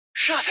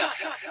Shut up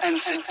and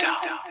sit down.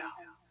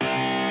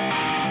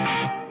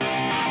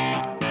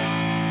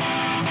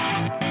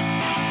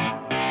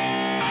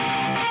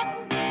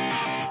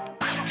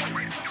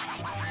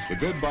 The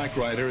good bike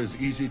rider is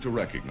easy to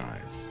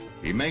recognize.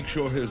 He makes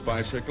sure his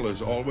bicycle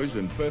is always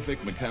in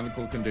perfect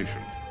mechanical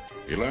condition.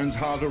 He learns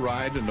how to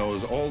ride and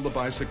knows all the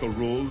bicycle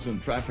rules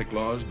and traffic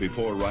laws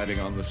before riding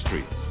on the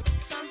streets.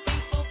 Some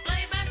people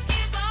play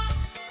basketball,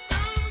 some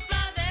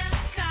fly their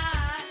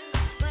kite.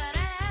 But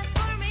as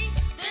for me,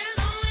 there's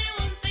only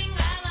one thing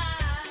I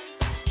like,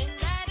 and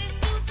that is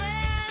to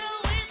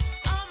pedal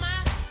with all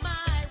my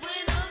might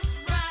when I'm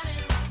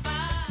riding my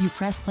bike. You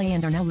pressed play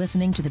and are now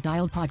listening to the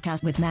Dialed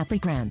Podcast with Matt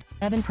Legrand,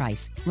 Evan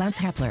Price, Lance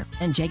Hepler,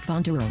 and Jake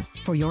Von Duren.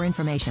 For your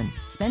information,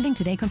 spending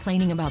today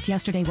complaining about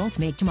yesterday won't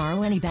make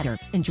tomorrow any better.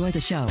 Enjoy the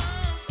show.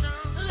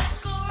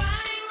 Let's go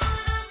riding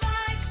on our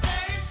bikes,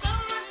 there's so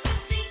much to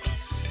see.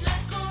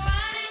 Let's go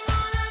riding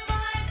on our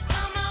bikes,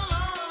 come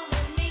along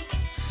with me.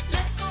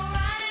 Let's go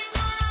riding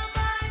on our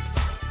bikes,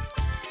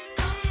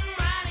 come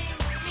riding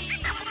with me.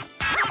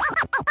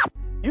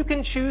 You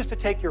can choose to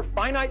take your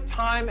finite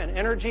time and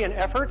energy and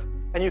effort,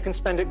 and you can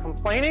spend it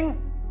complaining,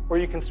 or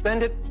you can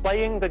spend it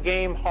playing the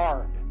game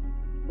hard,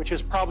 which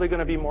is probably going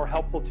to be more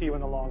helpful to you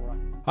in the long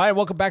run. Hi, and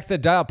welcome back to the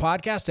Dial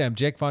Podcast. I'm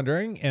Jake Von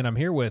Duren, and I'm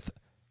here with,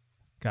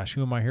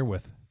 who am I here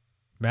with?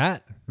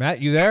 Matt?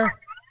 Matt, you there?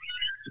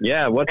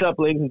 Yeah, what's up,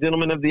 ladies and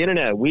gentlemen of the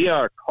internet? We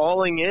are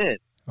calling in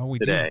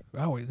today. Do.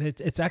 Oh,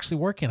 it's actually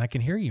working. I can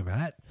hear you,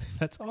 Matt.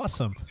 That's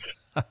awesome.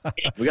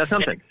 We got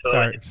something.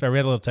 Sorry, we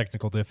had a little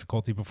technical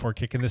difficulty before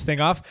kicking this thing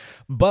off,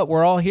 but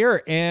we're all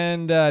here.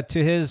 And to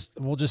his,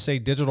 we'll just say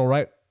digital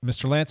right,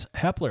 Mr. Lance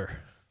Hepler.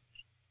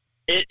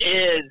 It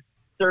is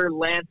Sir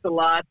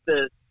Lancelot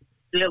the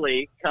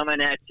Silly coming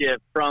at you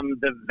from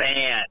the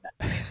van,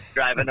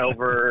 driving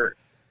over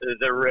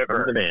the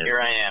river. Here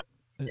I am.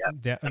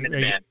 Yeah, I'm in the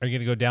van. Are you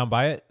going to go down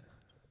by it?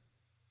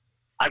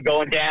 I'm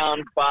going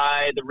down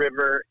by the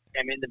river.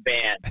 I'm in the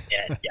van.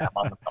 And yeah, I'm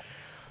on the phone.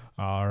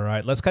 All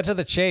right, let's cut to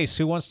the chase.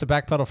 Who wants to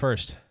backpedal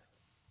first?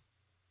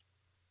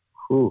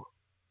 Ooh.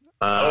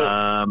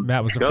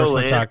 Matt was the go, first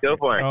one Lance, talking. Go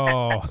for it.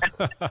 Oh.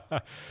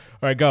 All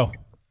right, go.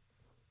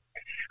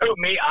 Oh,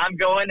 me? I'm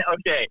going?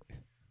 Okay.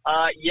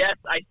 Yes,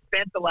 I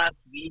spent the last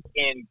week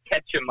in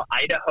Ketchum,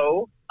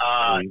 Idaho. You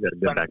got a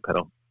good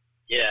backpedal.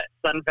 Yeah,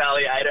 Sun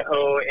Valley,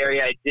 Idaho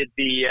area. I did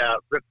the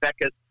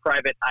Rebecca's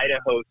Private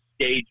Idaho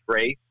stage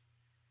race.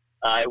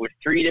 It was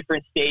 3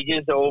 different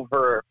stages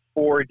over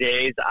 4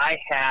 days. I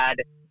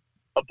had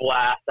a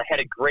blast. I had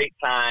a great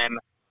time.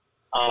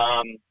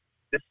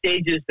 The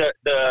stages,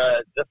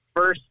 the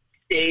first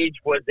stage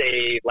was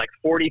a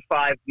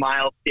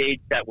 45-mile stage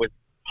that was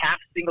half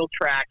single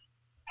track,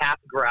 half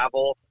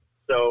gravel.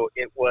 So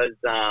it was,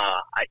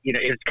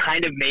 it was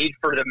kind of made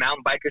for the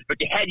mountain bikers,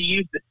 but you had to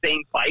use the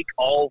same bike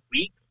all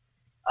week.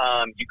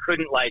 You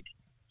couldn't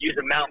use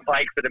a mountain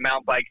bike for the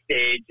mountain bike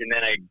stage, and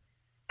then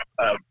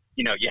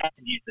you had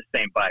to use the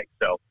same bike.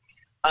 So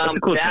that's a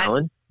cool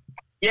challenge.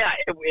 Yeah,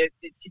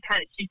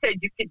 she said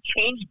you could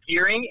change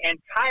gearing and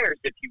tires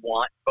if you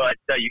want, but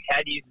you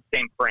had to use the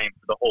same frame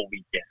for the whole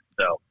weekend.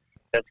 So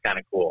that's kind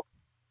of cool.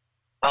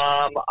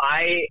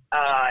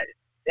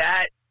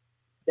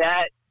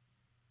 That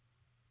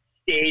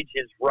stage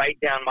is right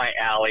down my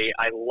alley.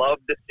 I love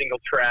the single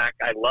track.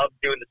 I love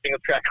doing the single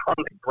track on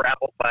the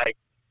gravel bike.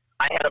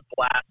 I had a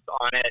blast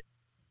on it.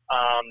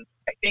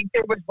 I think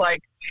there was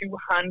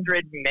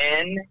 200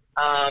 men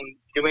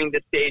doing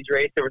the stage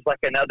race. There was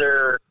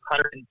another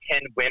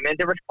 110 women.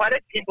 There was quite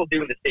a few people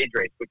doing the stage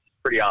race, which is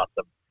pretty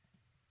awesome.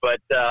 But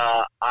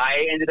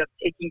I ended up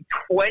taking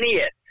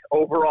 20th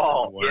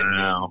overall.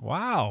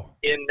 Wow.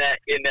 In that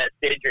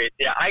stage race.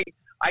 Yeah, I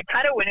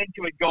kind of went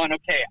into it going,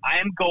 okay, I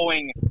am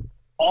going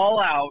all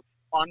out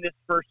on this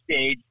first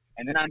stage,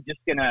 and then I'm just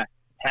going to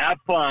have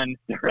fun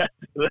the rest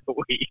of the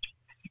week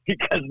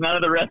because none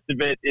of the rest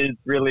of it is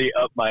really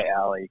up my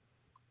alley.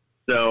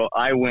 So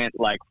I went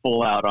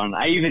full out on.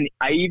 I even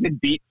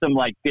beat some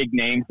big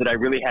names that I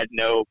really had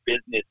no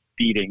business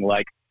beating,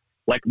 like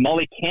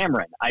Molly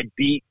Cameron. I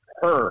beat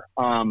her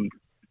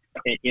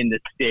in the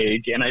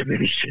stage, and I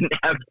really shouldn't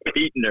have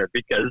beaten her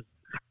because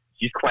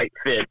she's quite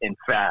fit and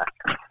fast.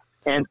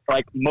 And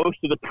most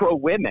of the pro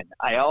women,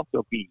 I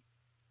also beat.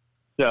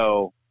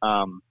 So,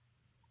 Piper,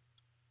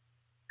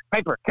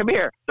 come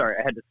here. Sorry,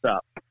 I had to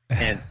stop.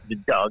 And the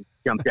dog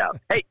jumped out.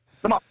 Hey,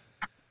 come on.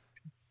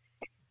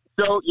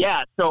 So,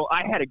 yeah,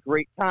 I had a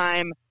great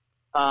time.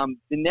 The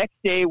next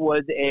day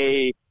was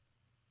a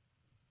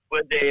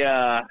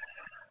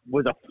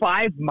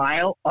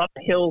 5-mile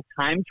uphill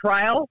time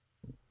trial.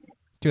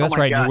 Dude, that's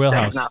right in your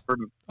wheelhouse.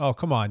 Oh,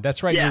 come on.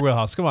 That's right in your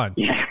wheelhouse. Come on.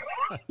 Yeah,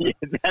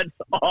 that's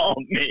all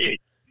me.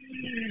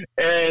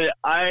 And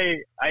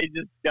I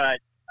just got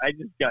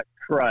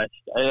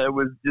crushed. It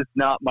was just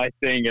not my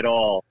thing at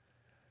all.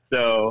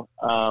 So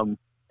I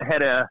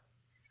had a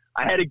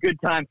good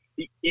time.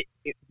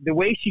 The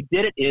way she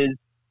did it is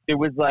there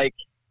was a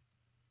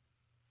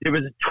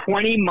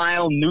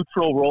 20-mile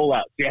neutral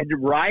rollout. So you had to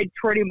ride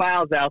 20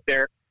 miles out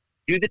there,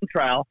 do the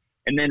trial,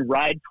 and then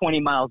ride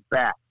 20 miles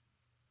back.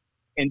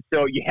 And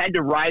so you had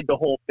to ride the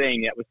whole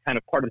thing. That was kind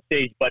of part of the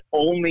stage, but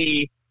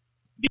only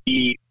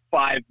the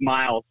 5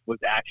 miles was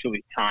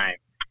actually timed.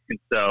 And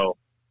so,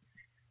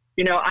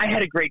 I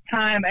had a great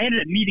time. I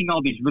ended up meeting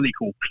all these really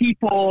cool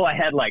people. I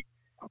had like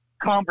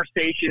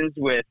conversations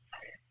with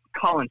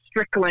Colin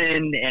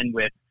Strickland and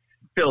with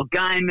Phil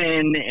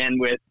Guyman and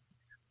with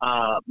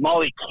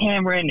Molly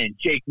Cameron and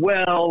Jake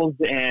Wells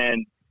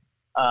and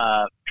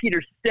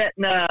Peter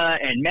Stetna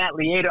and Matt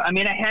Lieto. I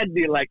mean, I had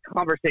the like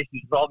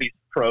conversations with all these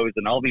pros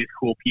and all these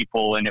cool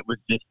people, and it was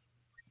just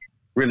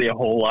really a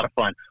whole lot of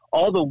fun.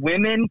 All the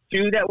women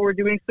too that were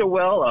doing so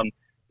well,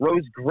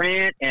 Rose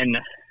Grant and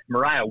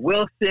Mariah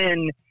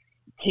Wilson,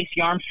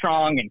 Casey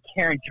Armstrong and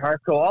Karen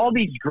Jarko, all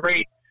these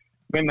great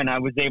women I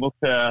was able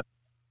to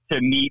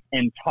meet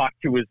and talk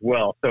to as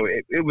well. So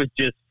it was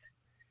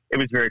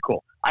very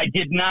cool. I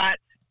did not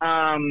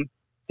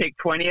take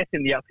 20th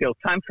in the uphill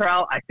time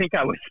trial. I think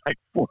I was like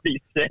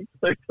 46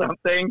 or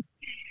something.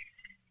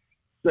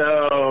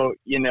 So,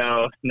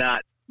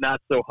 not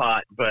so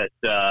hot, but,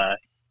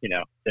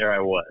 there I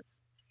was.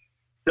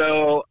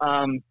 So,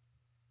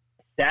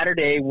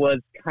 Saturday was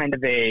kind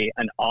of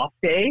an off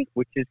day,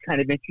 which is kind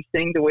of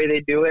interesting the way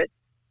they do it.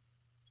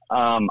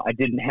 I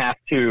didn't have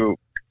to,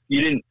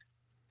 which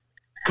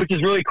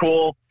is really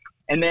cool.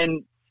 And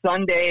then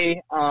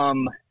Sunday,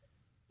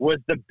 was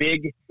the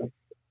big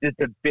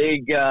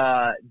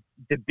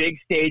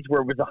stage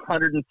where it was a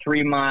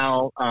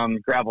 103-mile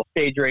gravel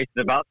stage race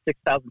at about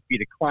 6,000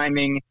 feet of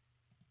climbing.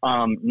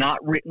 Not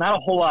a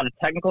whole lot of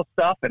technical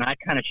stuff, and I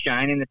kind of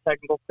shine in the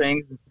technical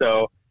things. And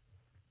so,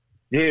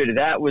 dude,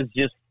 that's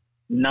just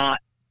not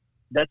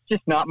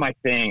my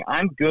thing.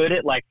 I'm good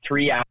at like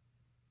 3 hours.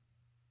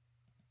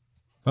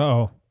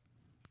 Uh-oh.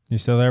 You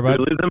still there, bud? Did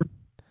we lose him?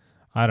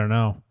 I don't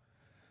know.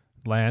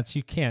 Lance,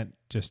 you can't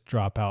just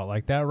drop out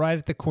like that right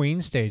at the Queen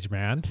stage,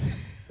 man.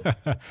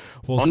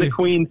 We'll On see. the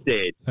Queen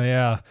stage.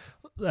 Yeah.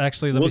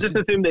 Actually, We'll just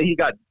assume that he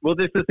got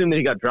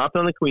dropped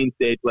on the Queen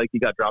stage like he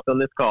got dropped on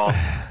this call.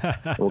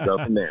 We'll go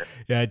from there.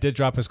 Yeah, I did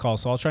drop his call,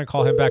 so I'll try and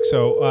call him back.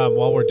 So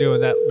while we're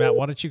doing that, Matt,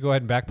 why don't you go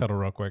ahead and backpedal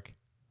real quick?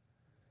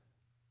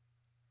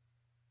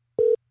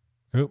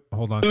 Oop,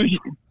 hold on.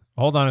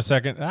 Hold on a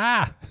second.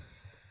 Ah!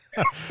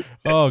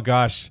 Oh,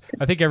 gosh.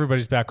 I think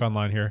everybody's back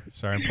online here.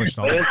 Sorry, I'm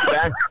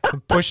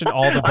pushing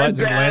all the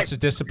buttons and Lance is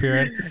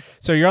disappearing.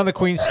 So you're on the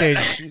Queen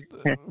stage.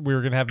 We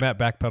were going to have Matt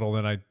backpedal,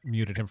 and I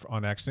muted him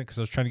on accident because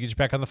I was trying to get you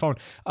back on the phone.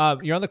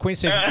 You're on the Queen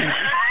stage.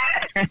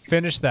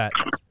 Finish that.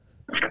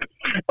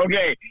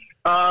 Okay.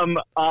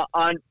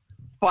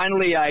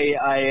 Finally,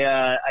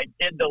 I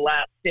did the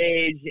last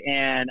stage,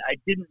 and I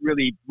didn't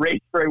really race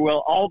very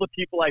well. All the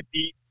people I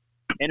beat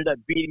ended up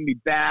beating me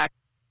back.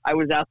 I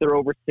was out there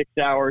over 6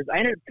 hours. I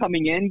ended up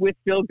coming in with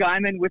Phil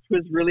Guyman, which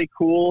was really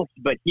cool,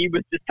 but he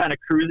was just kind of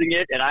cruising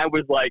it, and I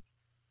was like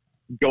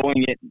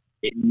going at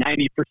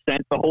 90%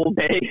 the whole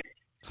day.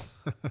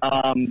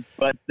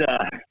 But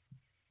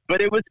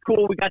it was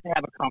cool. We got to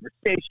have a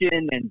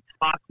conversation and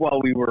talk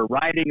while we were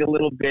riding a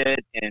little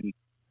bit, and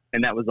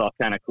that was all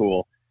kind of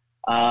cool.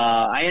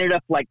 I ended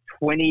up like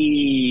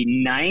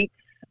 29th,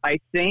 I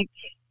think,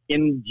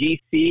 in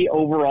GC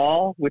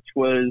overall, which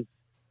was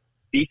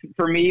decent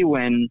for me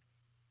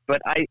but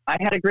I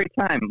had a great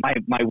time.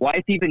 My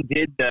wife even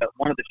did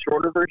one of the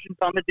shorter versions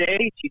on the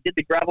day. She did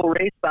the gravel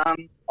race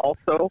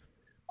also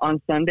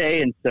on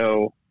Sunday, and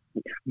so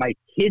my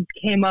kids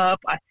came up.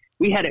 I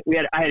had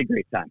a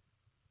great time.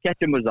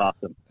 Ketchum was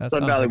awesome. That Sun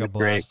sounds Valley like a was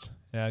great. blast.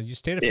 Yeah, you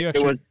stayed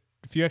a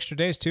few extra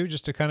days too,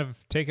 just to kind of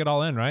take it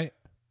all in, right?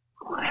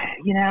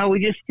 We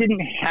just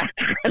didn't have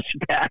to rush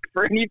back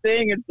for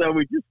anything, and so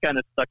we just kind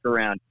of stuck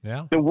around.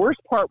 Yeah. The worst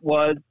part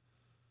was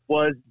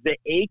the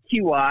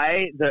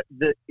AQI.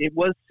 It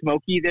was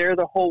smoky there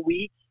the whole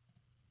week,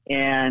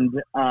 and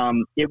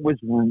it was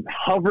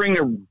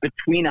hovering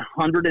between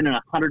 100 and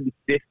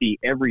 150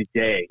 every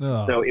day.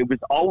 Oh. So it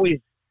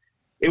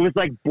was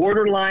like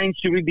borderline,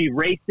 should we be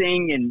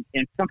racing? And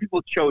some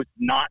people chose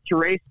not to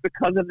race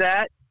because of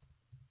that,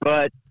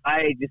 but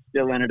I just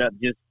still ended up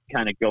just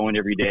kind of going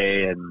every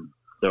day, and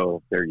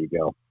so there you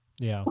go.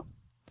 Yeah.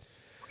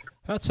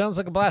 That sounds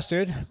like a blast,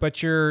 dude.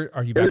 But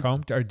are you back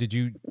home? Or did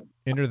you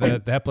enter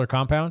the Hepler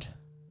compound?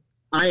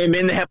 I am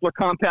in the Hepler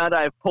compound.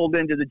 I've pulled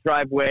into the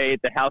driveway.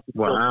 The house is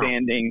still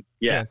standing.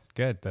 Yeah.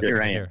 Good. That's Here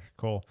good I to am. hear.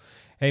 Cool.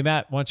 Hey,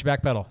 Matt, why don't you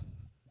backpedal?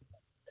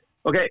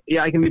 Okay,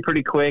 yeah, I can be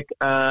pretty quick.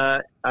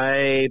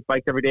 I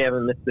bike every day. I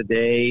haven't missed a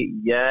day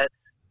yet.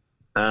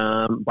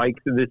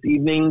 Biked this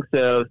evening,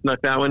 so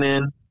snuck that one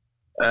in.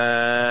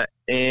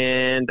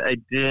 And I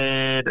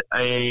did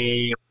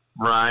a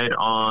ride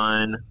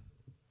on,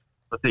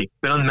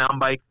 been on the mountain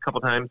bike a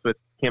couple times with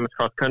Camas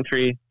Cross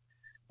Country,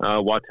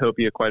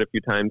 Watopia quite a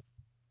few times.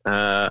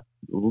 A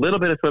little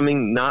bit of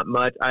swimming, not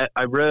much. I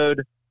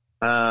rode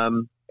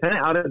kind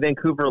of out at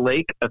Vancouver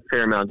Lake a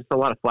fair amount, just a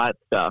lot of flat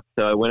stuff.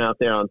 So I went out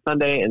there on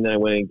Sunday, and then I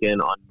went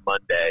again on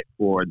Monday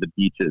for the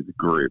Beaches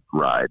group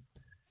ride.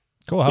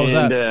 Cool. How was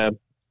that?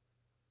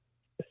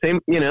 Same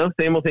old.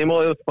 It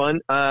was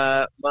fun.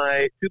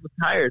 My tubeless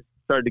tires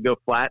started to go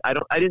flat.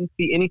 I didn't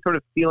see any sort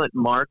of sealant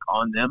mark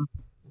on them.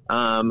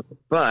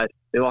 But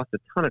they lost a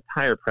ton of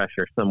tire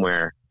pressure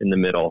somewhere in the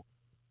middle.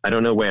 I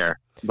don't know where,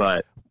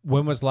 but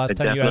When was the last it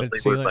time you added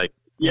definitely was sealant? like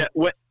Yeah.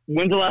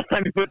 When's the last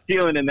time you put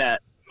sealant in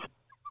that?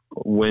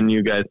 when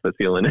you guys put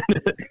sealant in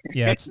it.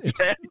 Yeah, it's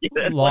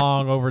Yeah,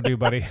 long overdue,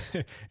 buddy.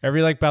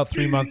 Every like about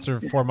 3 months or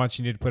 4 months,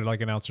 you need to put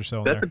like an ounce or so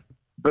in there.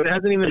 But it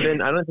hasn't even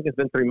been. I don't think it's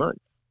been 3 months.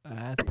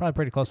 It's probably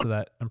pretty close to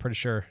that. I'm pretty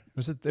sure.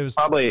 It was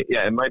Probably,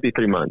 yeah, it might be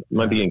 3 months. It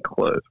might be getting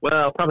close.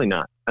 Well, probably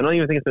not. I don't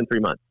even think it's been 3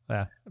 months.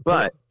 yeah.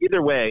 But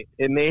either way,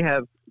 I may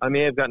have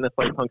gotten a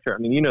slight puncture. I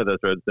mean, you know those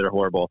roads that are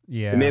horrible.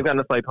 Yeah. It may have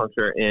gotten a slight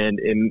puncture, and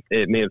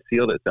it may have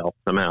sealed itself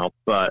somehow.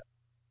 But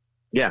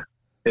yeah,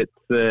 it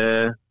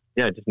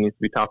just needs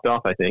to be topped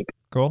off, I think.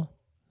 Cool.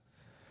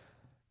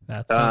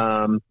 That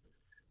sounds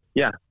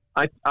Yeah,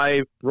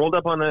 I rolled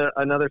up on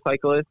another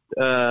cyclist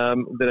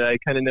that I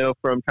kind of know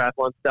from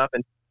triathlon stuff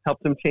and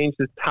helped him change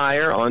his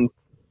tire on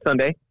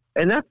Sunday,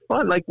 and that's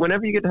fun. Like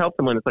whenever you get to help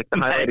someone, it's like the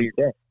highlight of your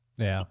day.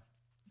 yeah.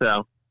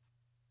 So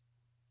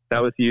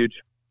that was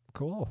huge.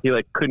 Cool. He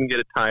like couldn't get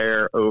a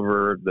tire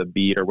over the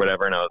bead or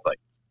whatever, and I was like,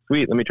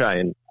 sweet, let me try,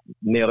 and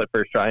nailed it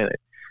first try, and I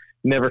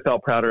never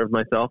felt prouder of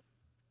myself.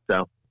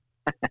 So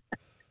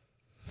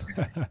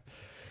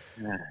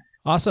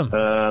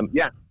Awesome.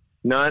 yeah,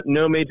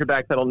 no major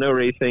backpedal, no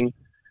racing,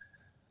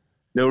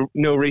 no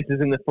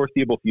races in the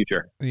foreseeable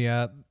future.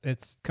 Yeah,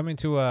 it's coming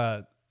to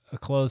a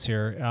close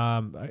here.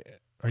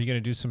 Are you going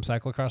to do some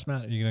cyclocross,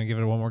 Matt? Are you going to give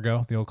it one more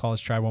go? The old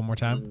college try one more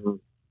time?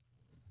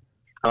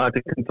 I'll have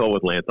to consult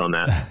with Lance on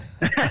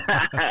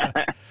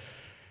that.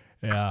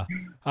 Yeah.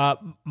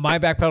 My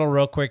backpedal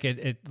real quick.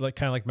 It like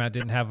kind of like Matt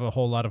didn't have a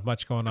whole lot of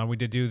much going on. We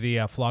did do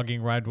the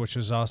flogging ride, which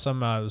was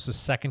awesome. It was the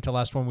second to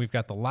last one. We've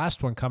got the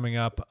last one coming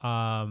up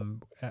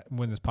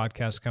when this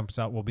podcast comes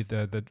out. Will be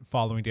the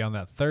following day on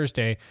that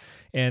Thursday,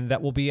 and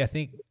that will be, I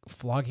think,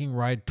 flogging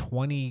ride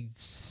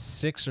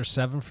 26 or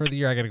 7 for the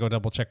year. I got to go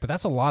double check, but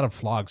that's a lot of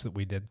flogs that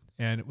we did,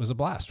 and it was a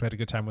blast. We had a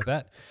good time with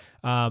that.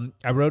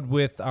 I rode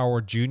with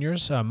our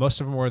juniors. Most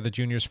of them were the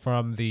juniors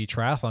from the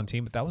triathlon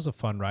team, but that was a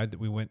fun ride that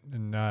we went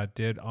and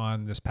did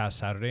on this past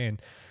Saturday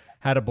and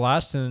had a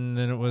blast. And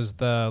then it was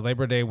the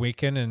Labor Day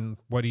weekend. And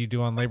what do you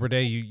do on Labor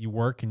Day? You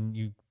work and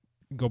you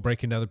go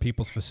break into other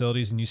people's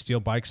facilities and you steal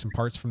bikes and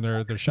parts from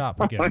their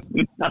shop again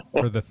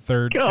for the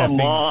third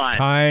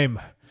time.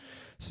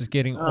 This is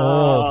getting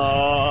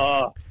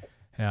old.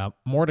 Yeah,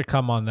 more to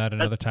come on that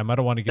another time. I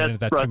don't want to get into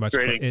that too much,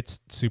 but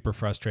it's super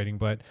frustrating.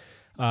 But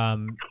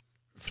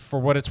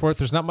for what it's worth,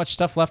 there's not much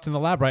stuff left in the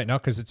lab right now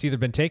because it's either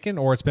been taken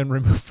or it's been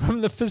removed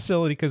from the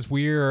facility because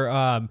we're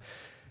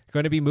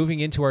going to be moving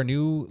into our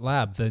new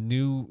lab.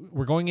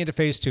 We're going into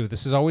phase 2.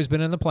 This has always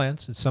been in the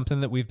plans. It's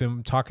something that we've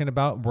been talking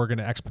about. We're going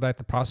to expedite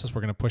the process.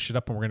 We're going to push it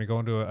up, and we're going to go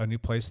into a new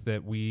place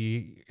that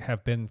we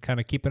have been kind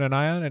of keeping an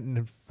eye on.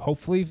 And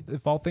hopefully,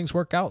 if all things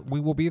work out, we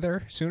will be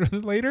there sooner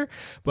than later.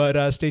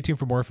 But stay tuned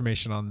for more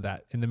information on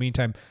that. In the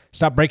meantime,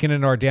 stop breaking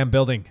into our damn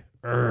building.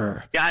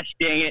 Urgh. Gosh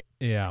dang it.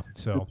 Yeah.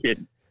 So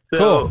So,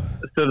 cool.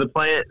 So the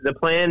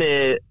plan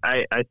is,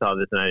 I saw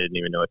this and I didn't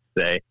even know what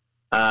to say.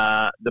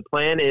 The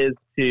plan is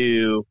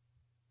to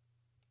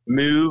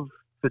move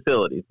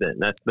facilities then.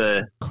 That's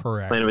the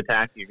Correct. plan of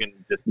attack. You can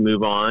just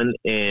move on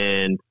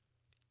and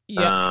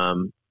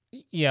find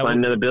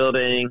another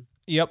building.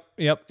 Yep.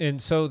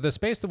 And so the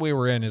space that we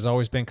were in has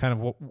always been kind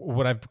of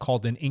what I've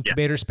called an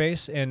incubator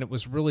space. And it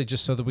was really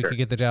just so that we could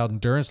get the Dialed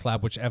Endurance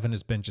Lab, which Evan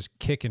has been just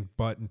kicking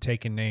butt and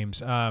taking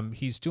names.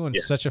 He's doing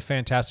such a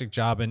fantastic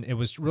job. And it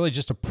was really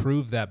just to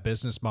prove that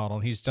business model.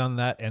 And he's done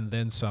that and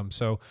then some.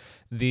 So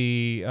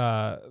the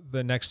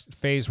next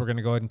phase, we're going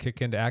to go ahead and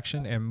kick into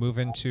action and move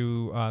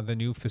into the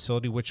new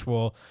facility, which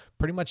will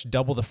pretty much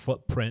double the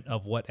footprint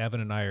of what Evan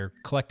and I are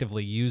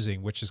collectively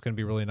using, which is going to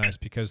be really nice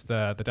because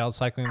the Dialed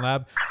Cycling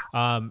Lab,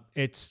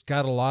 it's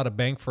got a lot of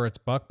bang for its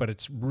buck, but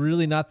it's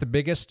really not the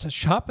biggest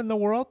shop in the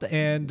world,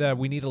 and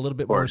we need a little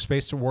bit more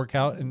space to work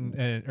out and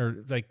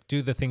or like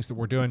do the things that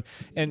we're doing.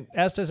 And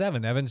as does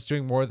Evan. Evan's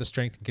doing more of the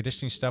strength and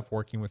conditioning stuff,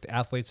 working with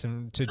athletes,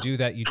 and to do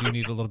that, you do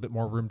need a little bit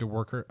more room to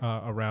work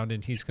around.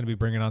 And he's going to be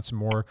bringing on some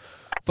more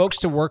folks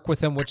to work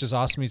with him, which is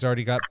awesome. He's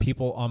already got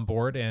people on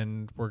board,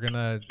 and we're going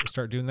to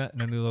start doing that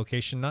in a new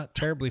location, not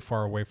terribly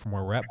far away from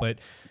where we're at, but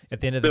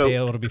at the end of the day,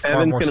 it'll be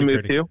far more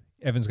security.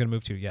 Evan's going to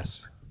move too.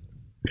 Yes.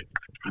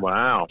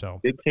 Wow. So,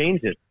 big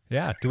changes.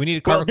 Yeah. Do we need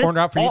to carve a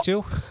corner out for you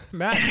too,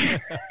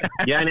 Matt?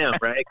 Yeah, I know,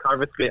 right?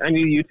 Carve a space. I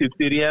need a YouTube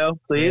studio,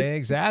 please.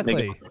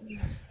 Exactly.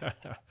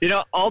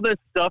 All this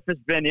stuff has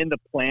been in the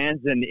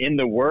plans and in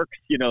the works,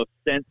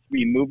 since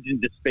we moved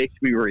into space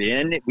we were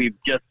in. We've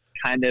just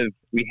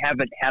we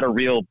haven't had a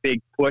real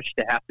big push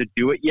to have to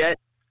do it yet.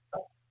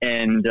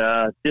 And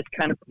this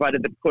kind of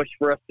provided the push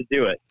for us to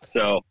do it.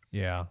 So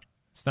yeah,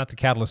 it's not the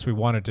catalyst we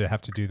wanted to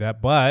have to do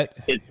that, but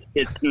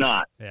it's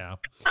not. Yeah.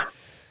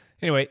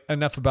 Anyway,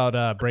 enough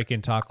about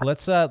break-in talk.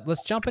 Let's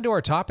jump into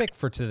our topic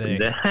for today.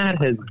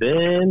 That has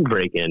been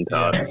break-in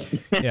talk.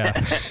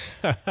 Yeah.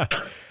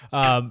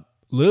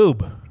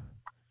 Lube.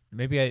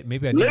 Maybe I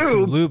need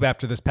some lube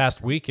after this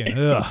past weekend.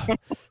 Ugh.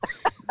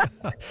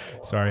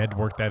 Sorry, I had to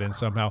work that in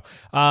somehow.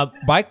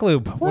 Bike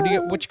lube. What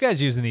you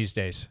guys using these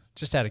days?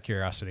 Just out of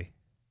curiosity.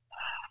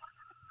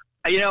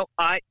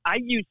 I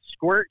use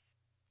Squirt.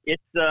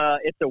 It's a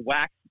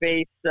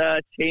wax-based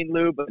chain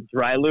lube, a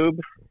dry lube.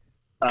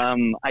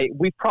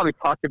 We've probably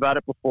talked about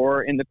it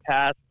before in the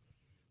past,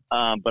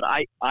 but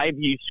I've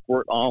used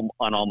Squirt on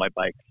all my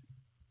bikes.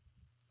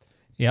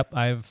 Yep,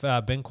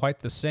 I've been quite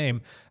the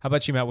same. How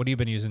about you, Matt? What have you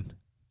been using?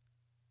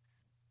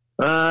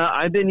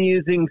 I've been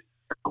using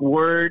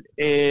Squirt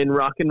and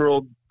Rock and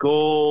Roll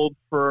Gold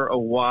for a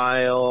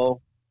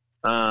while.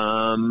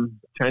 Trying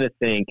to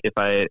think if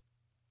I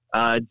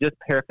just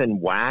paraffin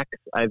wax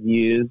I've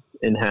used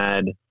and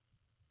had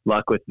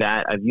luck with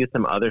that. I've used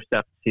some other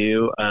stuff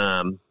too.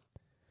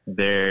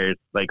 There's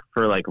like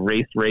for like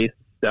race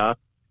stuff.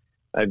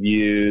 I've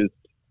used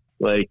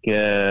like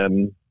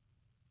it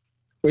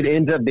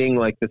ends up being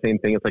like the same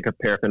thing. It's like a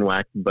paraffin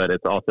wax, but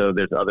it's also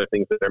there's other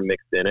things that are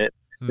mixed in it.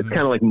 It's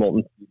kind of like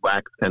molten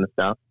wax kind of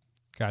stuff.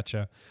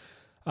 Gotcha.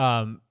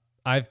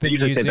 I've been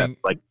using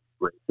like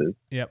races.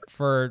 Yep.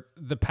 For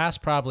the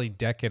past probably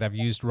decade, I've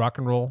used Rock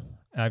and Roll,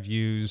 I've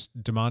used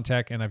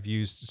Demontech, and I've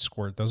used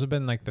Squirt. Those have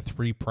been like the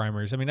three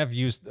primaries. I mean, I've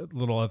used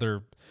little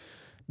other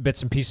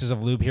bits and pieces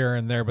of lube here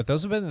and there, but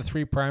those have been the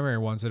three primary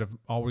ones that have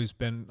always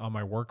been on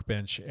my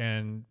workbench.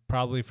 And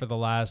probably for the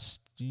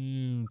last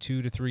 2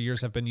 to 3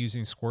 years, I've been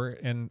using Squirt,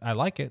 and I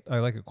like it. I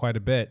like it quite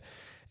a bit.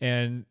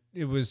 And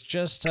it was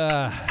just,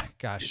 I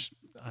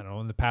don't know,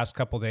 in the past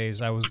couple of days,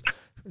 I was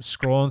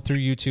scrolling through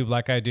YouTube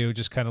like I do,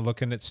 just kind of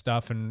looking at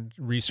stuff and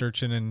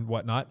researching and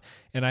whatnot.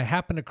 And I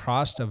happened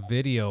across a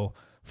video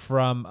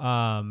from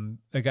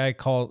a guy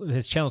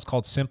his channel is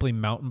called Simply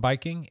Mountain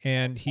Biking,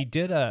 and he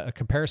did a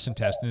comparison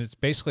test, and it's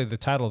basically the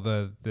title of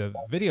the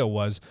video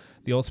was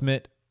the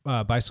ultimate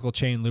bicycle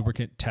chain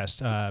lubricant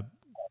test,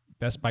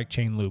 best bike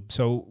chain lube.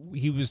 So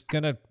he was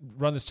going to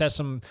run this test.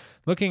 I'm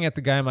looking at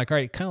the guy. I'm like, all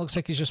right, it kind of looks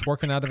like he's just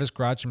working out of his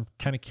garage. I'm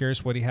kind of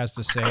curious what he has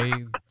to say.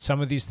 Some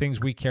of these things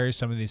we carry,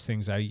 some of these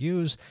things I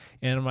use.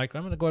 And I'm like,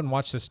 I'm going to go ahead and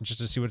watch this just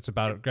to see what it's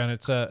about. Granted,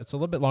 it's a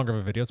little bit longer of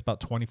a video. It's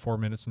about 24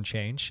 minutes and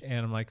change.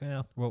 And I'm like,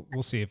 well,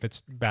 we'll see. If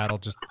it's bad, I'll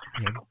just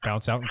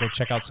bounce out and go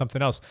check out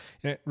something else.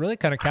 And it really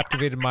kind of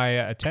captivated my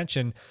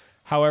attention.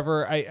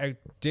 However, I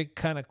did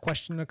kind of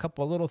question a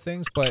couple of little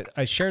things, but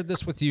I shared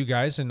this with you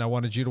guys, and I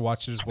wanted you to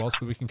watch it as well so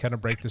that we can kind of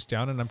break this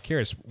down. And I'm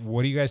curious,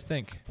 what do you guys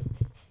think?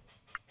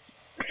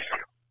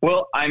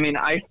 Well, I mean,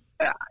 I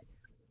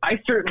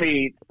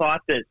certainly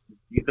thought that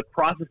the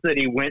process that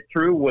he went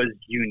through was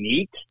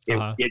unique.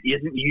 It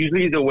isn't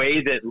usually the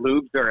way that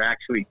lubes are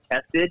actually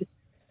tested,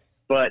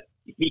 but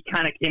he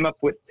kind of came up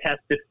with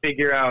tests to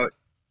figure out,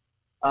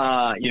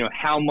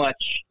 how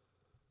much,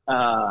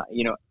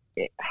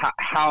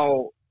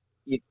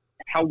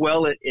 how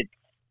well it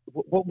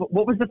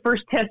what was the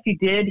first test he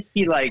did?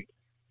 It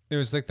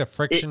was like the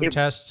friction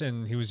test,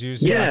 and he was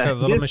using like a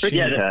little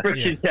machine. The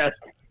friction test.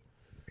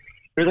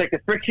 There's like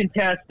the friction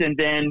test, and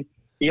then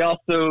he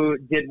also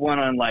did one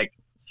on like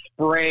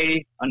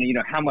spray on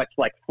how much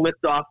like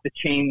flipped off the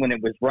chain when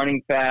it was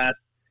running fast,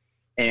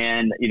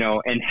 and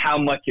and how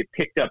much it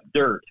picked up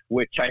dirt,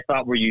 which I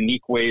thought were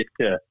unique ways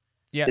to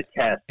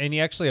test. And he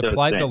actually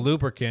applied the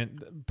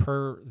lubricant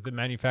per the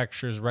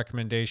manufacturer's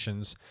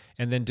recommendations,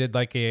 and then did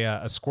like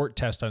a squirt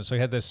test on it. So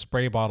he had this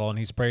spray bottle, and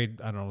he sprayed,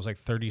 I don't know, it was like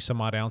 30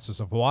 some odd ounces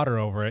of water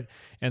over it,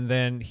 and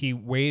then he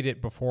weighed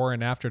it before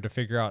and after to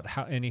figure out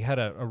how. And he had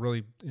a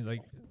really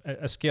like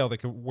a scale that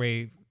could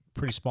weigh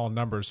pretty small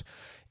numbers,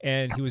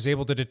 and he was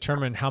able to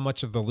determine how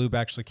much of the lube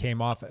actually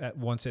came off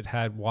once it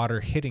had water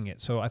hitting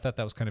it. So I thought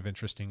that was kind of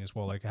interesting as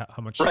well. Like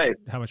how much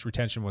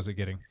retention was it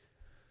getting?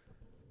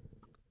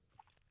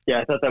 Yeah,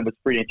 I thought that was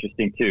pretty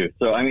interesting too.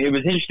 So I mean, it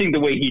was interesting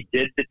the way he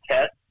did the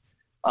test.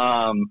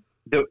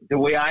 The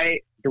way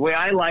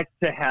I like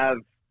to have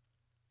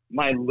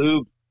my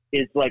lube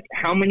is like,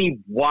 how many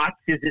watts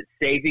is it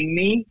saving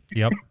me?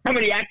 Yep. How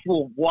many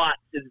actual watts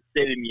is it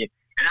saving me?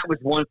 And that was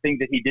one thing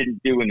that he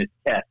didn't do in his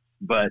test,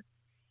 but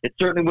it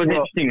certainly was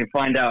interesting to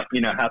find out,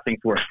 how things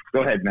work.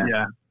 Go ahead, man.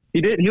 Yeah,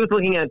 he did. He was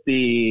looking at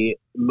the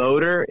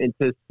motor and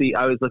to see.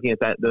 I was looking at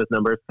those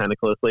numbers kind of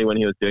closely when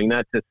he was doing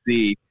that to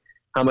see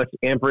how much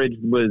amperage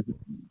was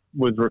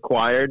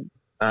required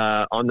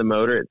on the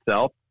motor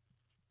itself,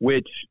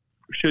 which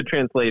should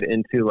translate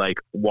into like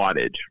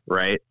wattage,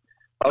 right?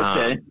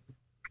 Okay.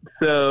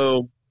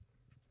 So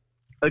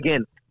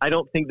again, I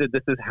don't think that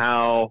this is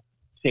how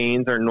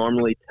chains are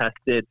normally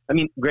tested. I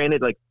mean,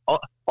 granted, like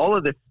all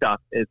of this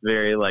stuff is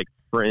very like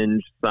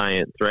fringe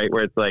science, right?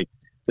 Where it's like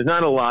there's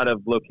not a lot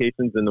of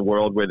locations in the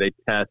world where they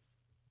test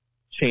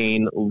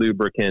chain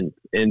lubricants,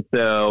 and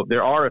so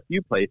there are a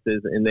few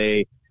places, and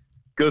they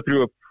go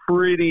through a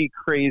pretty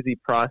crazy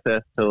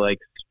process to like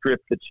strip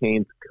the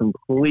chains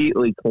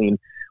completely clean,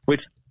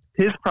 which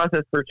his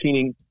process for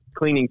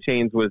cleaning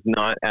chains was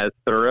not as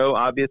thorough,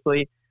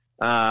 obviously.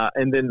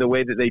 And then the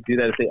way that they do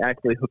that is they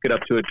actually hook it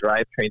up to a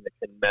drivetrain that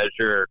can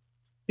measure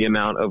the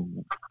amount of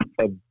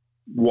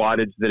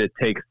wattage that it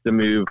takes to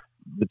move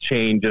the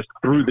chain just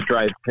through the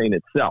drivetrain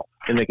itself,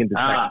 and they can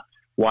detect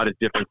wattage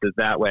differences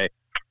that way.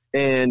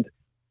 And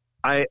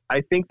I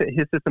think that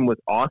his system was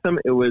awesome.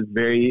 It was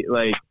very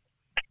like,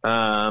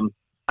 I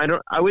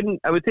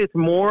would say it's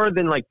more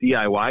than like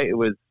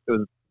DIY.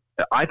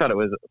 I thought it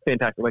was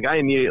fantastic. Like I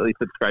immediately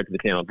subscribed to the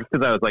channel just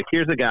because I was like,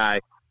 here's a guy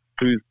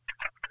who's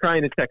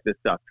trying to check this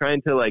stuff,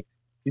 trying to like,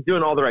 he's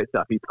doing all the right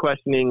stuff. He's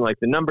questioning like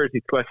the numbers.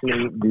 He's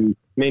questioning the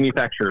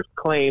manufacturer's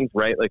claims,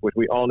 right? Like, which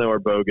we all know are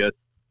bogus.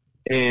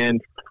 And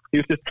he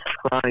was just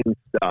trying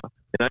stuff.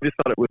 And I just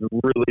thought it was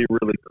really,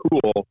 really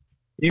cool,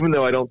 even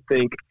though I don't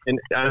think, and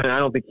I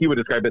don't think he would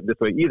describe it this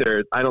way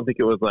either. I don't think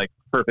it was like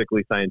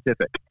perfectly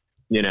scientific,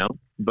 you know,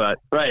 but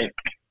right.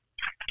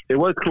 It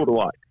was cool to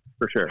watch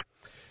for sure.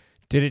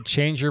 Did it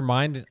change your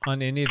mind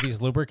on any of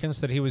these lubricants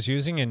that he was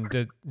using? And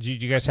do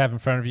you guys have in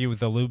front of you with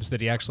the lubes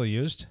that he actually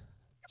used?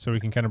 So we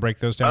can kind of break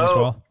those down as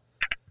well.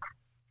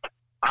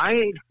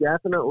 I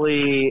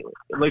definitely,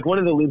 like one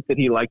of the lubes that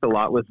he liked a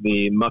lot was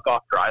the Muck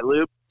Off Dry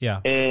Lube. Yeah.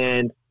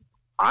 And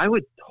I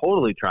would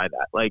totally try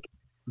that, like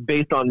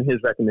based on his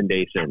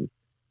recommendation.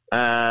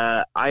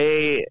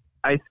 I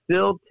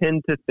still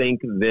tend to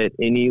think that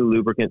any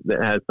lubricant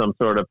that has some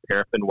sort of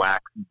paraffin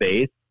wax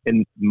base,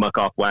 and Muck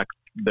Off Wax,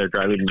 their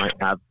dry lube might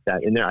have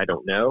that in there. I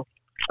don't know.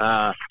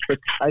 But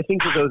I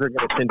think that those are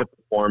going to tend to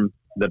perform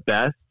the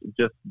best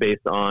just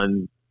based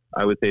on,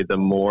 I would say, the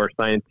more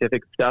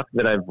scientific stuff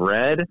that I've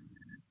read.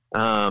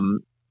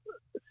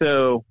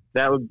 So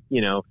that would,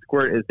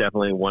 Squirt is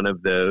definitely one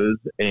of those,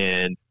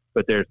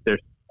 but there's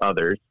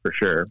others for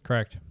sure.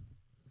 Correct.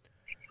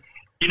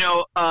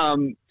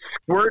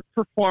 Squirt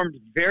performed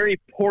very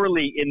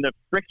poorly in the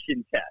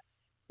friction test.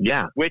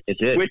 Yeah, which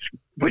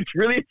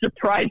really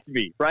surprised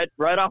me right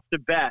off the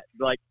bat.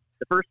 Like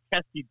the first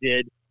test he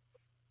did,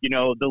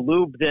 the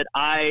lube that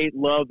I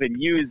love and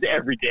use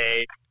every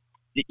day,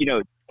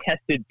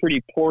 tested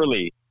pretty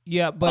poorly.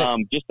 Yeah, but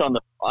just on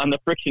the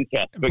friction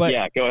test. But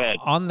yeah, go ahead.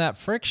 On that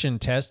friction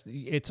test,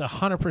 it's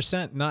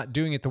 100% not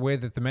doing it the way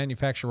that the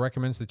manufacturer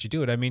recommends that you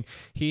do it. I mean,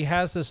 he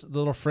has this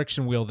little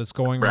friction wheel that's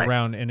going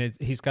around, and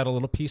he's got a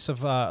little piece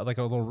of like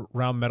a little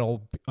round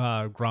metal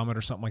grommet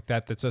or something like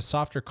that. That's a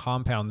softer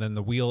compound than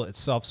the wheel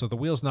itself. So the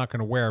wheel's not going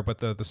to wear, but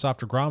the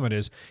softer grommet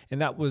is.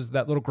 And that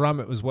little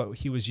grommet was what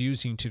he was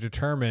using to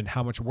determine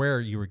how much wear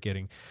you were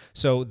getting.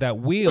 So that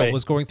wheel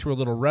was going through a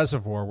little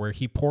reservoir where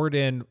he poured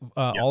in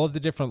all of the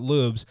different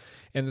lubes.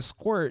 And the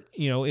Squirt,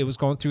 it was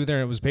going through there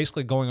and it was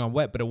basically going on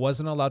wet, but it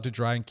wasn't allowed to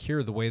dry and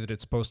cure the way that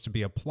it's supposed to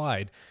be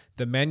applied.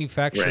 The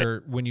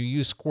manufacturer, when you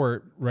use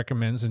Squirt,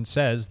 recommends and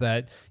says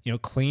that,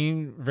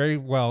 clean very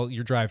well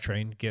your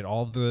drivetrain, get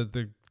all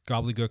the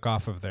gobbledygook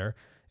off of there.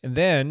 And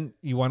then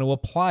you want to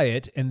apply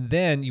it, and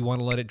then you want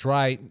to let it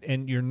dry,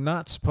 and you're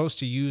not supposed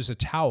to use a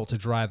towel to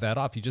dry that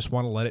off. You just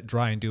want to let it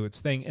dry and do its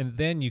thing, and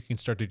then you can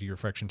start to do your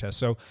friction test.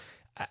 So,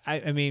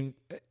 I mean...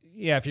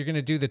 Yeah, if you're going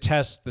to do the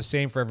test the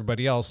same for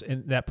everybody else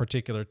in that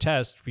particular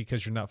test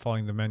because you're not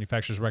following the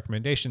manufacturer's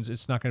recommendations,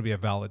 it's not going to be a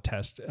valid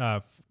test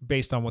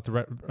based on what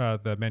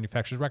the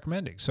manufacturer's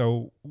recommending.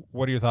 So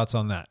what are your thoughts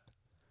on that?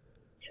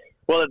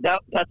 Well,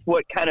 that's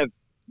what kind of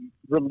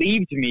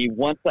relieved me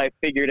once I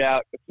figured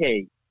out,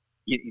 okay,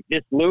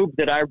 this lube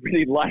that I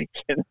really like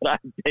and that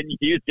I've been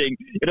using,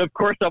 and of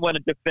course I want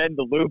to defend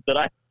the lube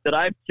that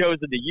I've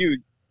chosen to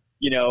use,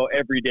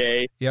 every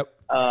day. Yep.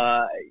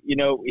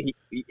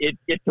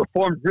 It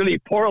performed really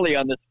poorly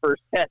on this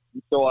first test,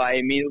 and so I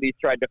immediately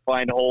tried to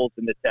find holes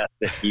in the test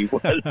that he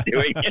was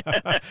doing.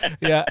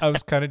 Yeah, I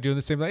was kind of doing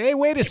the same. Like, hey,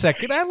 wait a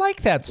second, I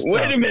like that stuff.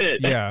 Wait a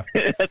minute. Yeah,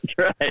 that's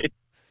right.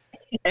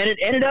 And it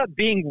ended up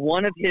being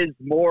one of his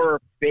more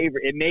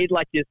favorite. It made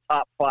like his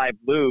top 5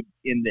 lubes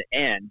in the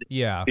end.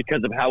 Yeah, because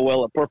of how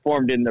well it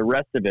performed in the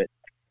rest of it.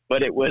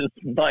 But it was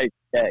like,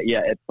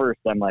 at first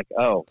I'm like,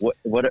 oh,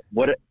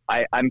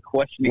 I'm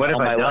questioning all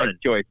my life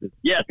choices.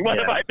 Yes, what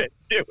have I been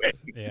doing?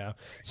 Yeah.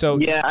 So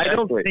I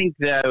don't think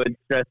that I would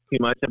stress too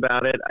much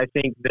about it. I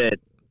think that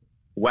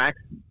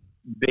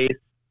wax-based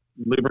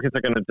lubricants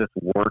are going to just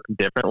work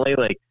differently.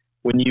 Like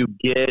when you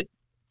get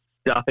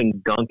stuff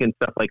and gunk and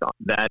stuff like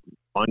that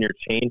on your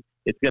chain,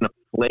 it's going to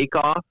flake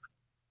off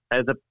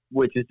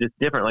which is just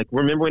different. Like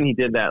remember when he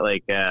did that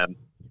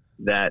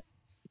that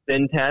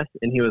spin test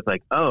and he was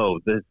like, oh,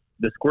 the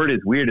Squirt is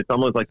weird. It's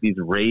almost like these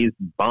raised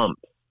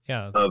bumps.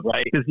 Yeah.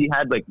 Because he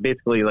had like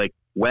basically like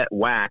wet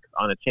wax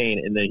on a chain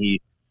and then he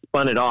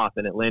spun it off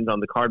and it landed on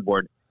the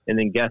cardboard. And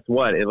then guess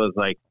what? It was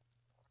like,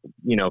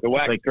 the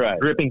wax like dried.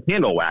 dripping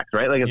candle wax,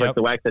 right? Like it's like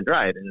the wax that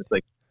dried. And it's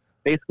like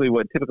basically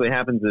what typically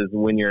happens is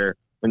when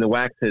the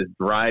wax has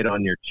dried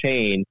on your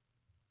chain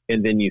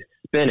and then you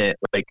spin it,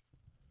 like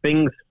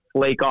things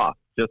flake off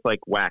just like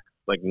wax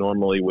like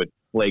normally would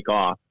flake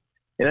off.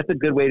 And that's a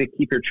good way to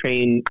keep your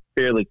chain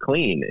fairly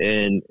clean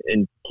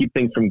and keep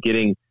things from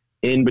getting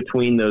in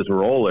between those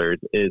rollers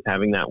is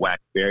having that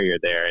wax barrier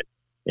there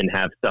and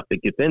have stuff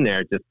that gets in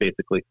there just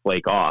basically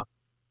flake off.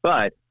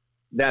 But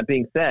that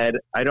being said,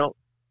 I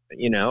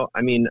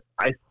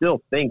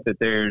still think that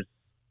there's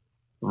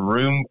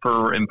room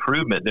for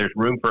improvement. There's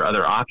room for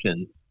other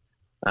options.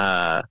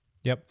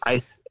 Yep.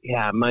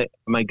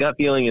 My gut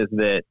feeling is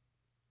that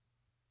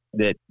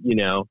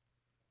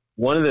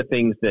one of the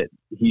things that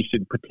he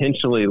should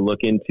potentially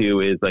look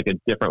into is like a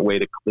different way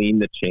to clean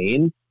the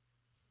chain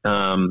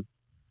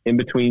in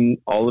between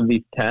all of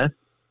these tests,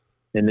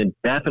 and then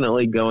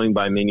definitely going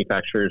by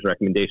manufacturer's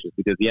recommendations,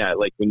 because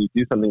like when you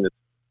do something that's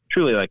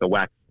truly like a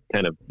wax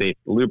kind of based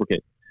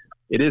lubricant,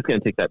 it is going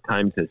to take that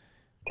time to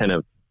kind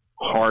of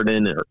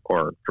harden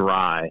or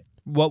dry,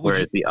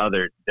 whereas the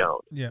others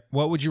don't. Yeah.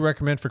 What would you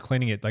recommend for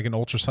cleaning it? Like an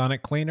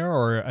ultrasonic cleaner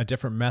or a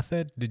different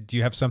method? Do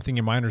you have something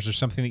in mind, or is there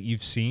something that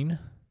you've seen?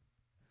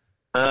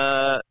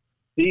 The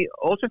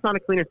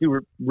ultrasonic cleaners do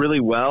really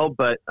well,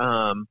 but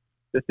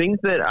the things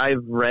that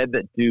I've read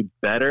that do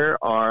better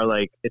are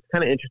like, it's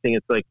kind of interesting.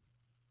 It's like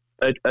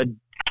a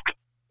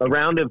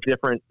round of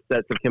different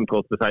sets of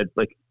chemicals besides,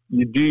 like,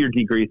 you do your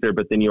degreaser,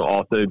 but then you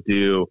also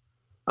do,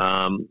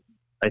 I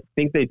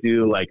think they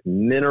do like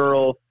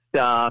mineral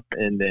stuff,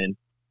 and then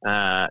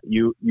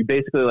you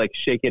basically like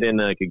shake it in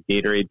like a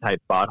Gatorade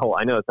type bottle.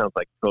 I know it sounds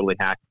like totally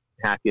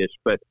hackish,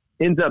 but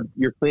ends up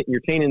your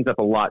chain ends up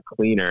a lot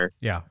cleaner.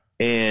 Yeah.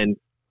 And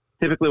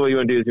typically what you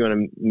want to do is you want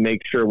to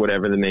make sure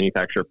whatever the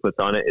manufacturer puts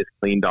on it is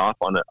cleaned off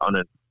on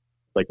a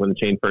like when the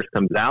chain first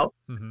comes out,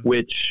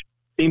 which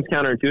seems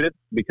counterintuitive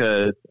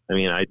because, I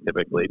mean, I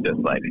typically just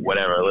like,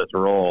 whatever, let's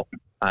roll.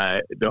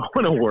 I don't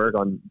want to work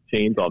on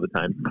chains all the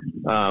time.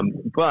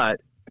 But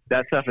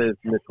that stuff is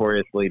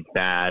notoriously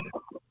bad.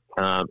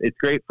 It's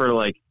great for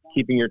like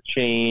keeping your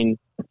chain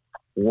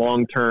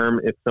long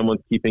term if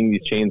someone's keeping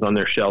these chains on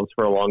their shelves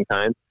for a long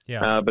time.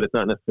 Yeah. But it's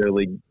not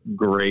necessarily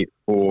great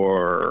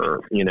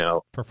for,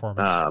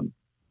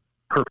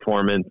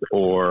 performance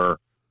or,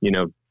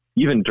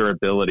 even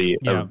durability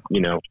of,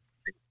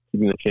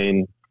 keeping the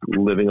chain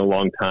living a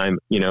long time.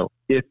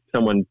 If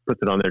someone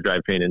puts it on their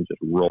drivetrain and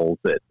just rolls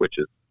it, which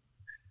is,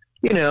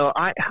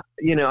 I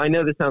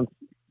know this sounds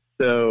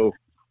so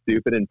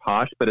stupid and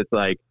posh, but it's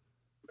like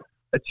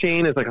a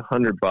chain is like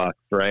 $100,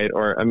 right?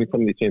 Or, I mean,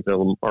 some of these chains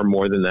are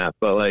more than that,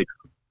 but like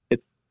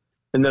it's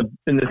in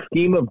the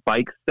scheme of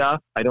bike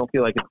stuff, I don't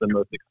feel like it's the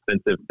most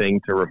expensive thing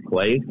to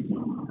replace,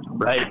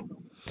 right?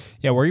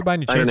 Yeah. Where are you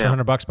buying your chains for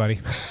 $100, buddy?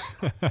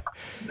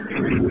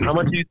 How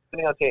much are you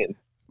spending on chains?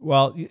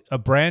 Well, a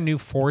brand new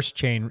Force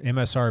chain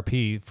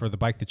MSRP for the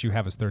bike that you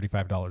have is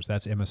 $35.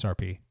 That's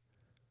MSRP.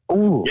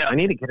 Oh, yeah. I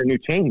need to get a new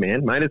chain,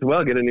 man. Might as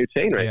well get a new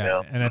chain right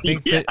now. And I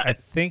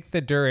think the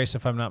Dura-Ace,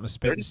 if I'm not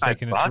mistaken,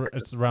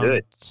 it's around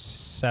good.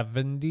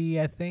 70,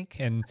 I think.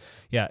 And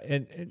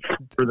and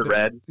for the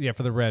red. Yeah,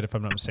 for the red, if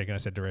I'm not mistaken. I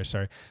said Dura-Ace,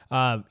 sorry.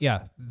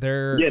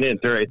 They're it is.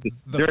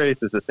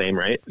 Dura-Ace is the same,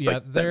 right? It's yeah,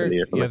 like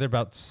they're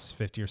about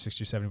 50 or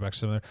 60 or 70 bucks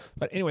similar.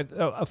 But anyway,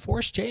 a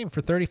Force chain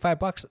for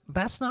 $35,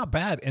 that's not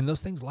bad. And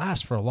those things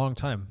last for a long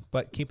time.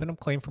 But keeping them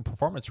clean for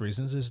performance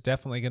reasons is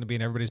definitely going to be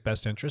in everybody's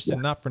best interest.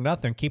 And not for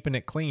nothing, keeping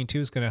it clean too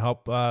is going to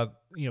help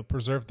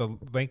preserve the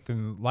length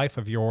and life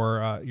of your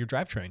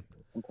drivetrain.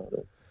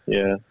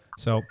 Yeah.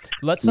 So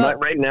let's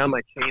right now my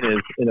chain is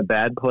in a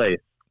bad place.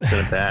 It's in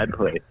a bad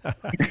place.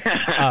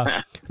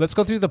 Let's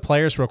go through the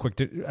players real quick.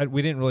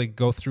 We didn't really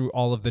go through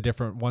all of the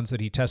different ones that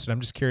he tested. I'm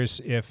just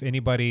curious if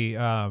anybody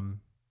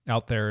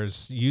out there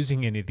is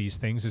using any of these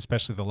things,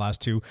 especially the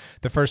last two.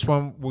 The first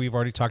one, we've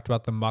already talked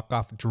about, the Muck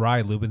Off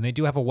Dry Lube, and they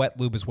do have a wet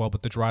lube as well,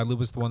 but the dry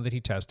lube is the one that he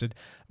tested.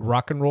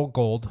 Rock and Roll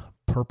Gold,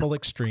 Purple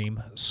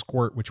Extreme,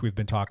 Squirt, which we've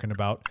been talking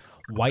about,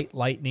 White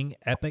Lightning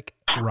Epic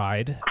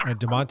Ride, and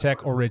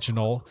Demontech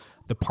Original,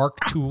 the Park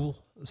Tool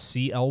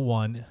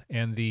CL1,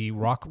 and the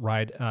Rock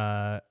Ride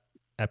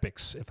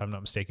Epics, if I'm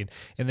not mistaken.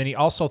 And then he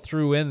also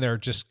threw in there,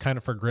 just kind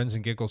of for grins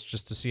and giggles,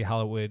 just to see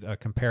how it would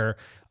compare,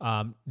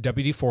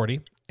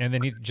 WD-40. And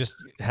then he just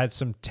had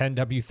some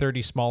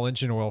 10W30 small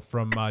engine oil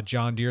from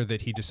John Deere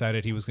that he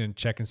decided he was going to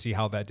check and see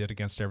how that did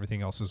against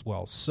everything else as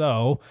well.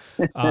 So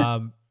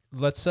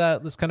let's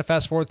kind of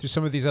fast forward through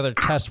some of these other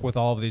tests with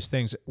all of these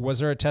things. Was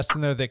there a test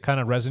in there that kind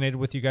of resonated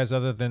with you guys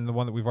other than the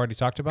one that we've already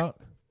talked about?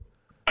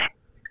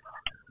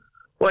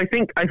 Well, I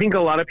think a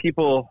lot of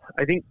people,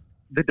 I think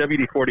the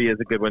WD-40 is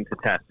a good one to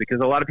test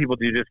because a lot of people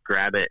do just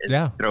grab it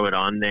and throw it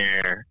on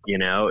there.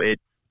 It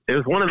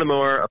was one of the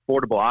more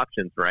affordable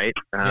options, right?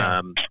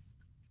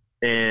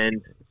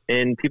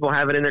 And people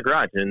have it in their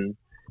garage. And,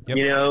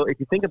 if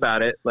you think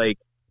about it, like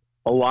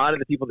a lot of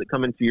the people that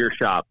come into your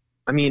shop,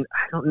 I mean,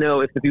 I don't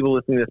know if the people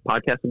listening to this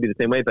podcast would be the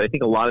same way, but I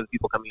think a lot of the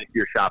people coming into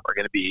your shop are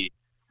going to be,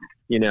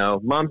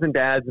 moms and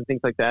dads and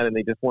things like that. And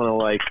they just want to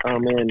like, oh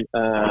man,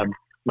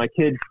 my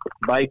kid's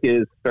bike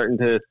is starting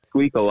to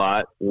squeak a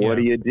lot. What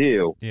do you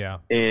do? Yeah.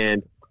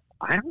 And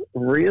I don't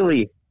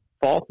really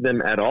fault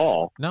them at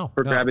all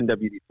for grabbing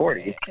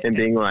WD-40 and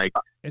being like,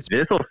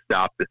 this will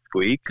stop the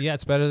squeak. Yeah,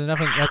 it's better than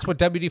nothing. That's what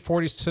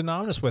WD-40 is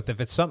synonymous with.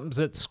 If it's something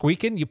that's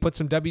squeaking, you put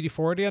some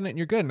WD-40 on it and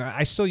you're good. And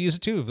I still use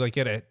it too. Like,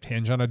 get a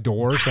hinge on a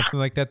door or something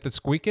like that that's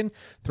squeaking,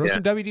 throw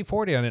some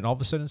WD-40 on it and all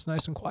of a sudden it's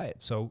nice and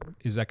quiet. So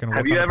is that going to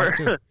work? Have you ever,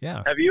 too?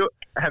 Yeah.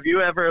 Have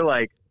you ever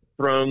like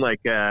thrown like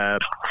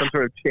some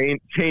sort of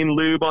chain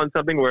lube on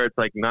something where it's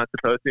like not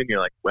supposed to and you're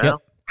like,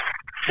 well,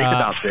 think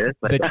about this.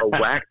 Like a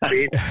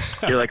wax-based,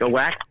 you're like a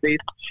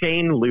wax-based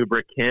chain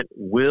lubricant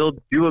will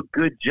do a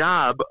good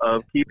job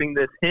of keeping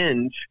this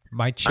hinge.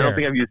 My chair. I don't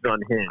think I've used it on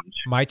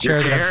hinge. My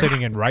chair that I'm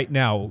sitting in right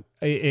now,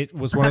 it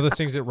was one of those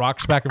things that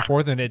rocks back and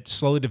forth, and it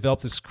slowly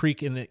developed this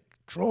creak, and it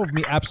drove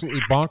me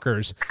absolutely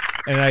bonkers.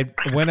 And I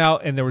went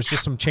out, and there was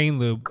just some chain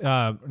lube.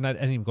 I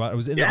didn't even go out. I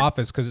was in the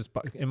office because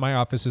in my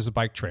office is a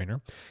bike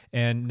trainer,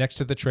 and next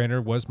to the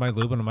trainer was my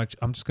lube, and I'm like,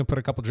 I'm just gonna put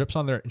a couple drips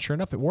on there, and sure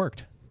enough, it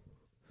worked.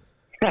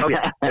 Oh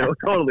yeah, it'll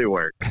totally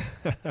work.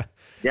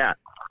 Yeah,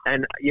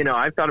 and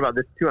I've thought about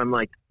this too. I'm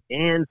like,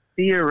 and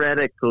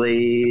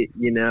theoretically,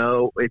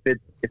 if this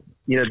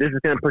is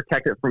going to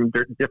protect it from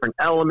different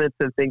elements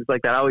and things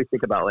like that. I always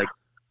think about like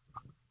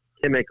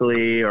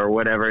chemically or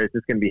whatever. Is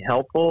this going to be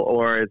helpful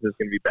or is this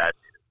going to be bad?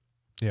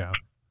 Yeah,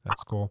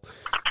 that's cool.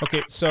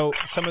 Okay, so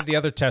some of the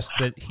other tests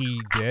that he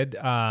did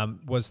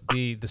was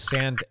the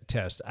sand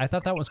test. I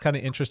thought that was kind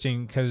of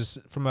interesting because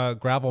from a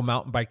gravel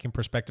mountain biking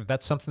perspective,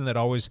 that's something that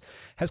always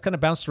has kind of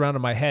bounced around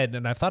in my head,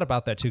 and I've thought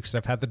about that too because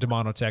I've had the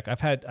Demonotech.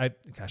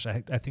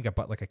 I think I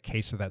bought like a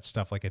case of that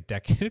stuff like a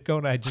decade ago,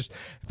 and I've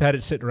had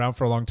it sitting around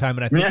for a long time,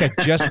 and I think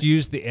I just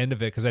used the end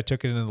of it because I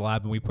took it into the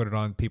lab and we put it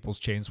on people's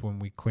chains when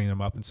we clean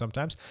them up and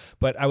sometimes.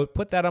 But I would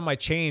put that on my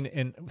chain,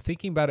 and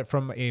thinking about it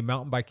from a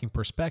mountain biking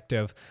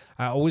perspective,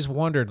 I always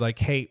wondered like,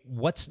 hey,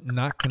 what's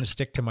not going to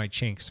stick to my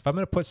chain? Because if I'm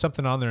going to put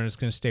something on there and it's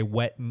going to stay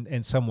wet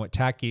and somewhat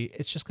tacky,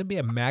 it's just going to be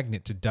a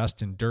magnet to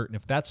dust and dirt. And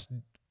if that's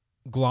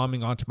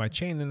glomming onto my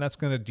chain, then that's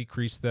going to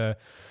decrease the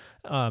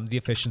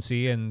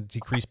efficiency and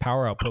decrease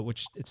power output,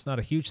 which it's not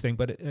a huge thing,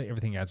 but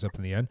everything adds up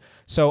in the end.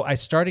 So I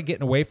started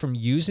getting away from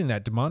using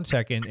that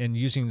Demonotech and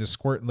using the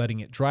squirt and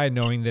letting it dry,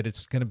 knowing that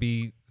it's going to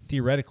be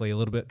theoretically a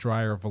little bit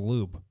drier of a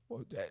lube.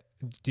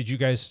 Did you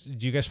guys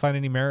find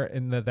any merit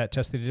in that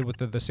test they did with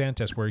the sand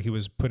test, where he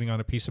was putting on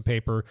a piece of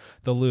paper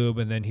the lube,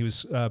 and then he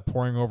was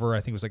pouring over, I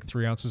think it was like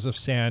 3 ounces of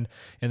sand,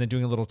 and then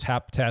doing a little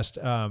tap test,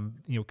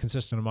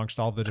 consistent amongst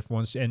all the different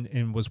ones,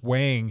 and was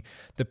weighing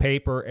the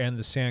paper and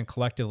the sand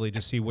collectively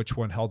to see which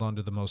one held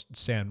onto the most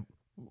sand.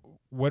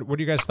 What are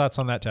you guys' thoughts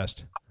on that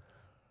test?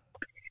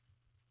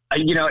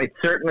 It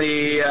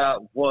certainly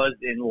was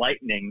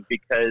enlightening,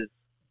 because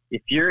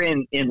if you're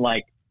in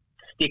like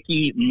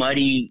sticky,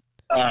 muddy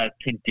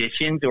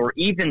conditions, or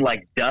even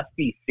like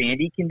dusty,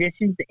 sandy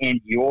conditions,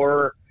 and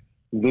your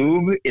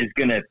lube is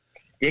going to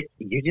stick,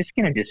 you're just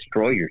going to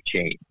destroy your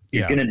chain.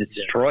 You're going to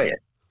destroy it.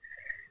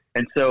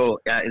 And so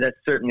that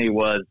certainly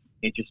was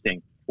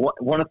interesting.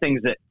 One of the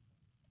things that,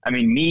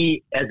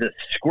 me as a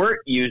squirt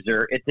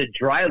user, it's a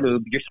dry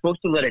lube. You're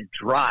supposed to let it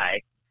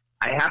dry.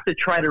 I have to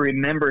try to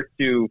remember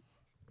to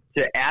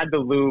add the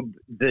lube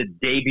the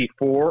day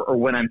before, or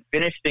when I'm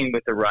finishing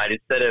with the ride,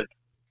 instead of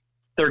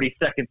 30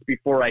 seconds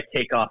before I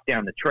take off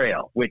down the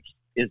trail, which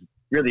is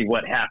really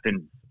what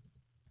happens,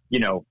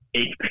 80%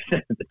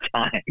 of the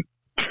time,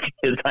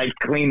 is I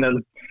clean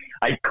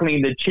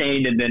the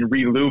chain and then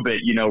re-lube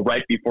it,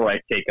 right before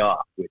I take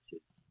off, which is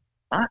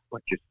not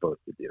what you're supposed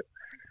to do.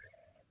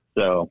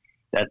 So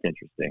that's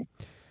interesting.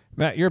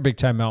 Matt, you're a big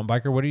time mountain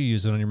biker. What are you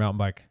using on your mountain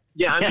bike?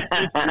 Yeah, I'm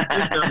a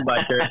mountain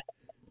biker.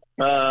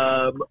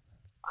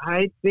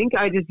 I think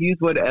I just use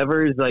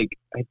whatever is like,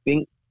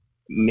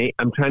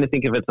 I'm trying to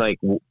think if it's like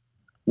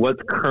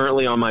what's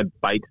currently on my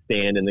bike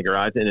stand in the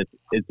garage, and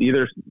it's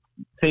either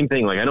same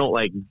thing. Like I don't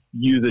like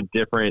use a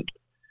different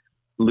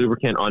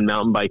lubricant on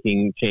mountain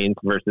biking chains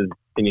versus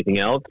anything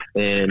else,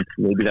 and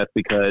maybe that's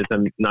because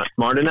I'm not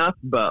smart enough.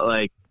 But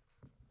like,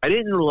 I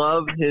didn't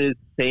love his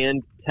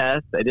sand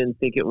test. I didn't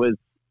think it was,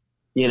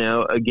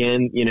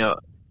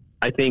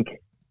 I think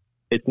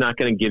it's not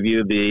going to give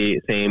you the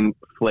same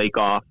flake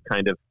off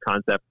kind of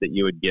concept that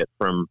you would get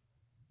from,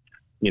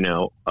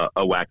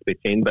 a wax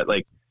based chain. But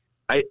like,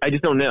 I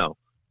just don't know.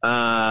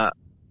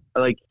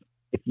 Like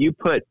if you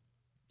put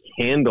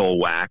candle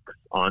wax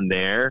on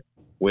there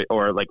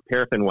or like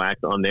paraffin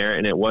wax on there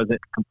and it wasn't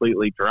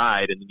completely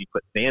dried and then you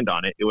put sand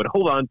on it, it would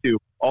hold on to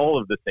all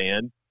of the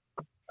sand,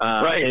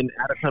 right, and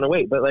add a ton of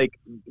weight. But like,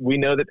 we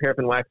know that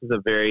paraffin wax is a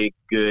very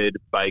good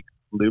bike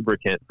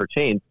lubricant for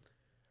chains,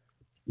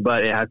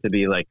 but it has to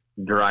be like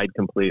dried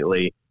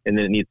completely, and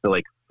then it needs to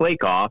like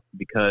flake off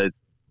because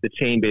the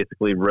chain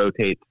basically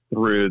rotates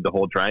through the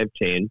whole drive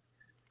chain.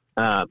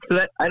 So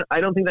that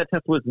I don't think that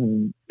test was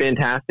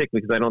fantastic,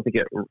 because I don't think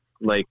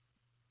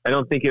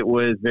it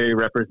was very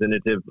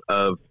representative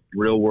of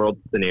real world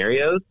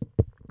scenarios,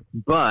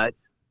 but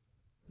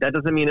that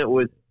doesn't mean it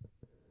was,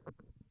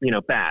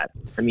 bad.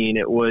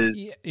 It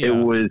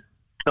was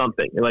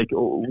something. Like,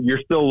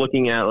 you're still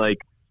looking at like,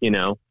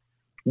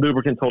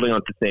 lubricants holding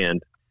onto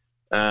sand.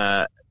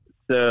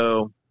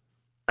 So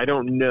I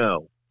don't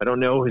know.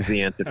 Is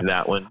the answer to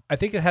that one. I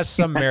think it has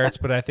some merits,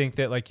 but I think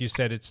that, like you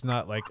said, it's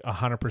not like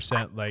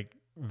 100% like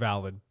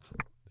valid.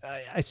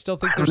 I still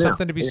think there's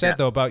something to be said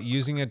though about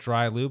using a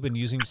dry lube and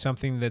using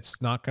something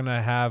that's not going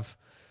to have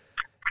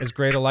as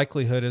great a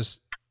likelihood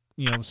as,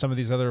 some of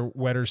these other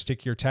wetter,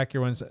 stickier,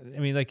 tackier ones.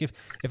 Like if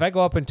I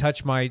go up and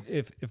touch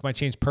if my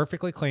chain's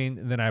perfectly clean,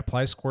 and then I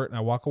apply squirt and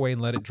I walk away and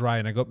let it dry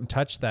and I go up and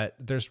touch that,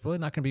 there's really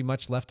not going to be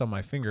much left on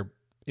my finger.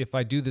 if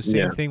I do the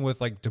same thing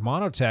with like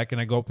Demonotech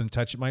and I go up and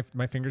touch it,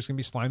 my fingers can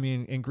be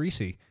slimy and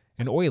greasy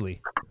and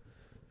oily.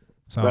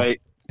 So,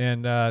 Right.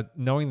 And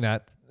knowing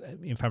that,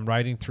 if I'm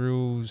riding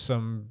through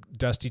some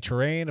dusty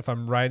terrain, if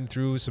I'm riding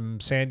through some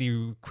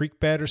sandy creek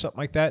bed or something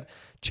like that,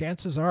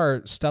 chances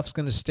are stuff's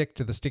going to stick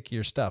to the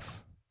stickier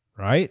stuff,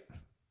 right?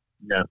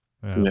 Yeah.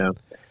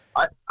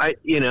 I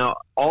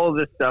all of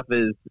this stuff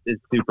is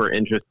super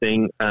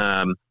interesting.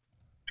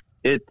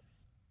 It's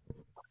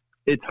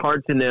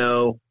hard to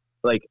know,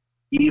 like,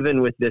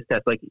 even with this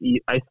test, like,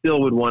 I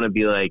still would want to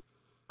be like,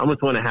 I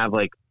almost want to have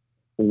like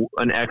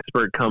an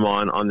expert come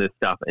on this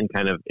stuff and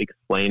kind of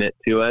explain it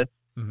to us.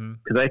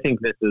 Because I think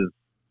this is,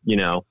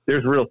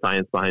 there's real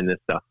science behind this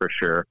stuff for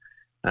sure.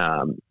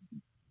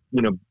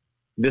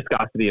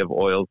 Viscosity of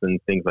oils and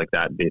things like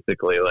that,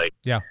 basically, like,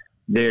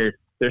 there's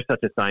such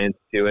a science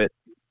to it.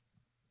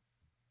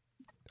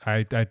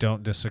 I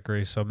don't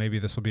disagree. So maybe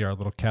this will be our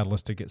little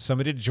catalyst to get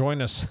somebody to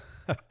join us.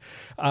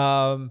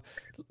 What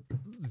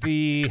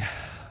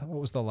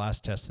was the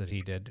last test that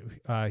he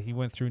did? He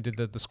went through and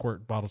did the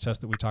squirt bottle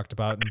test that we talked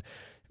about and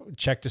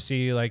checked to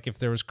see like if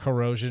there was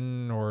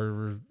corrosion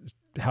or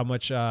how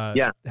much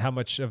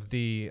of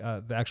the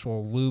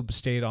actual lube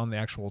stayed on the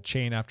actual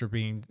chain after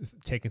being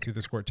taken through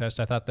the squirt test.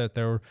 I thought that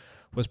there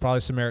was probably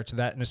some merit to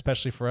that, and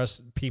especially for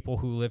us people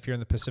who live here in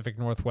the Pacific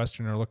Northwest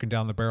and are looking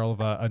down the barrel of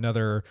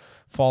another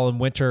fall and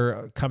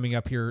winter coming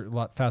up here a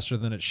lot faster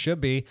than it should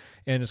be,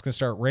 and it's going to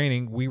start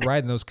raining. We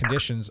ride in those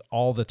conditions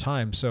all the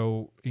time.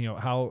 So,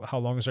 how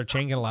long is our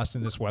chain going to last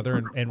in this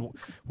weather? And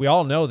we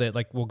all know that,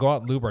 like, we'll go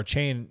out and lube our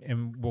chain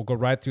and we'll go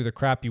ride through the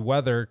crappy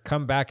weather,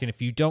 come back, and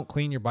if you don't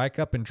clean your bike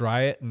up and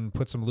dry it and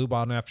put some lube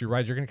on after you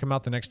ride, you're going to come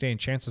out the next day and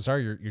chances are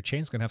your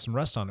chain's going to have some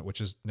rust on it, which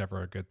is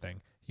never a good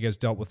thing. You guys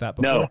dealt with that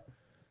before? No.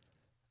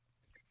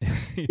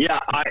 Yeah,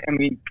 I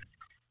mean,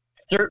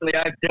 certainly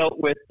I've dealt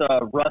with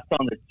rust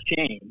on the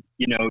chain.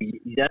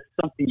 That's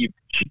something you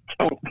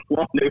don't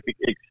want to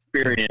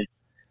experience.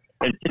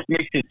 It just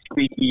makes it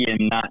squeaky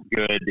and not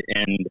good,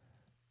 and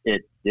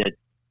it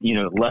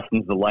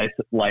lessens the life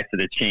of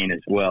the chain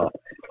as well.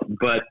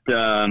 But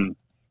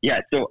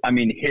so I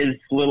mean, his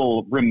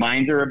little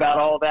reminder about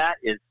all that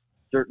is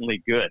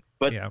certainly good.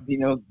 But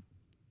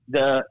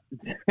the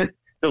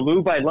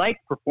lube I like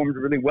performed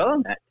really well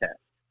in that test.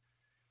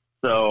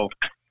 So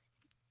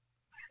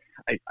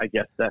I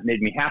guess that made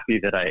me happy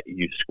that I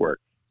used Squirt.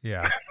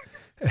 Yeah.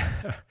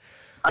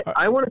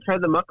 I want to try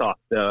the muck off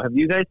though. Have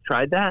you guys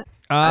tried that?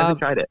 I haven't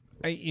tried it.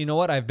 You know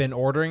what? I've been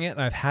ordering it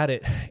and I've had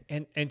it.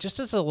 And just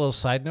as a little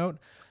side note,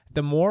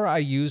 the more I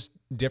use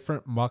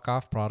different muck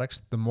off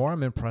products, the more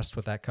I'm impressed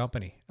with that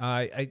company.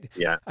 I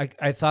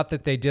thought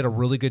that they did a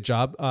really good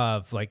job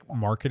of like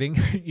marketing.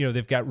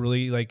 They've got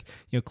really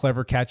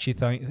clever, catchy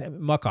thing.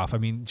 Muck off. I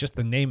mean, just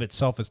the name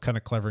itself is kind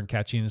of clever and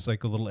catchy, and it's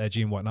like a little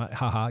edgy and whatnot.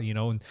 Haha,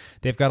 and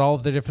they've got all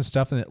of the different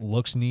stuff and it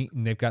looks neat,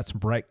 and they've got some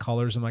bright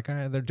colors. I'm like, all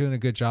right, they're doing a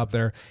good job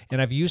there.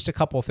 And I've used a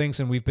couple of things,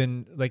 and we've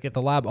been like at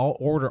the lab, I'll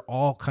order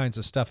all kinds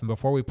of stuff. And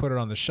before we put it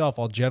on the shelf,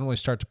 I'll generally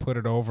start to put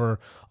it over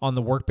on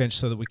the workbench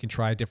so that we can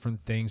try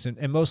different things. And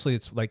mostly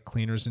it's like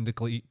cleaners and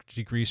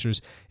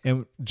degreasers.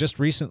 And just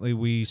recently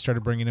we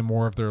started bringing in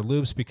more of their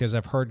lubes because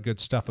I've heard good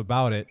stuff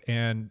about it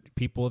and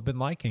people have been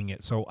liking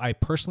it. So I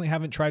personally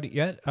haven't tried it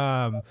yet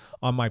on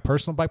my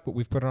personal bike, but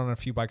we've put it on a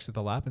few bikes at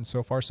the lab, and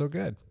so far so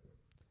good.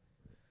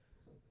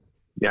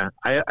 Yeah,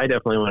 I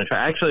definitely want to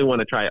try. I actually want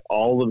to try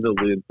all of the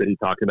lubes that he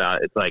talked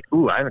about. It's like,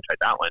 ooh, I haven't tried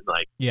that one.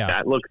 Like,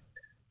 that looks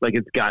like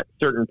it's got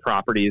certain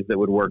properties that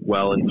would work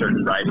well in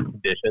certain riding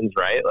conditions,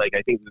 right? Like,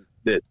 I think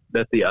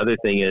that's the other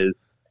thing is,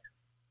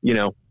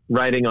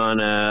 riding on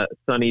a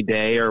sunny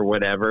day or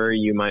whatever,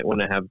 you might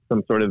want to have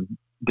some sort of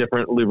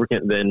different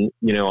lubricant than,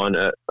 on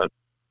a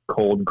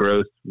cold,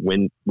 gross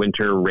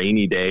winter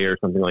rainy day or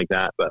something like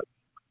that. But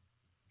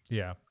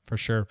yeah, for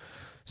sure.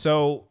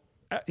 So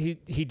he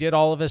did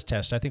all of his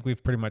tests. I think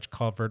we've pretty much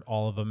covered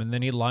all of them. And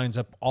then he lines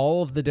up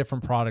all of the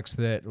different products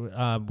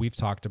that we've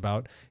talked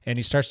about. And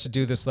he starts to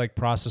do this like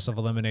process of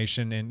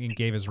elimination and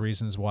gave his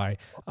reasons why.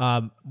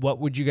 What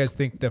would you guys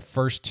think the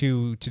first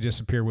two to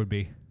disappear would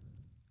be?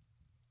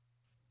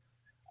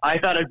 I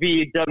thought it'd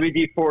be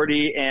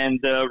WD-40 and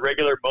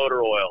regular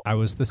motor oil. I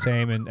was the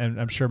same, and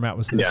I'm sure Matt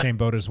was in the same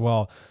boat as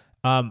well.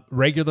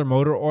 Regular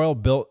motor oil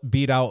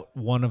beat out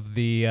one of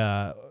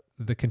the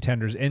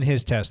contenders in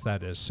his test,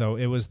 that is. So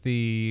it was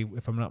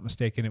if I'm not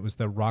mistaken, it was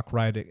the Rock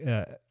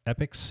Ride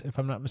Epics, if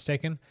I'm not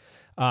mistaken.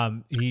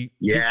 He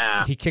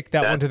kicked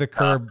that one to the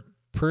curb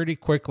pretty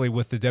quickly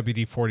with the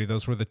WD-40.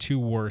 Those were the two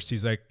worst.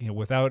 He's like,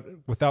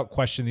 without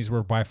question, these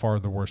were by far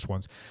the worst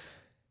ones.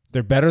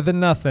 They're better than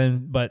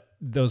nothing, but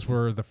those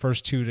were the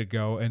first two to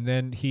go. And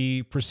then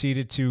he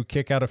proceeded to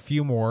kick out a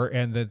few more,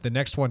 and the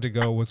next one to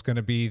go was going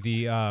to be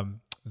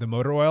the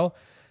motor oil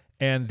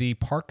and the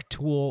Park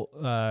Tool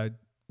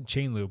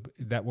chain lube.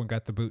 That one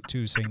got the boot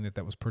too, saying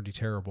that was pretty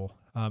terrible.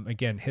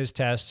 Again, his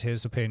test,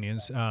 his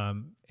opinions,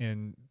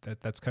 and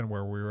that's kind of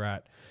where we were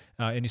at.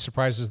 Any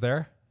surprises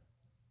there?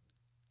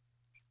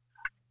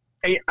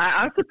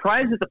 I'm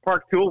surprised at the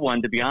Park Tool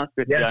one, to be honest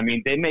with you. I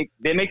mean, they make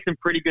some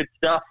pretty good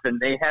stuff, and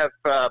they have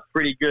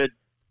pretty good,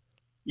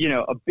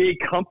 a big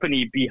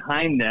company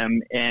behind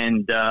them.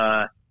 And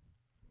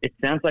it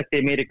sounds like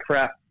they made a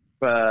crap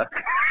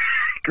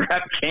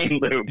cane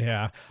lube.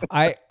 Yeah,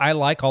 I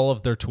like all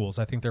of their tools.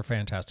 I think they're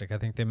fantastic. I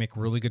think they make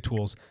really good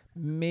tools.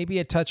 Maybe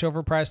a touch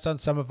overpriced on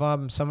some of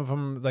them. Some of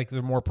them, like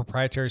the more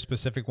proprietary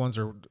specific ones,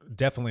 are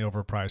definitely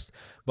overpriced.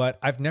 But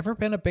I've never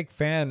been a big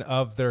fan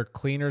of their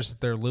cleaners,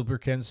 their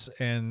lubricants,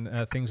 and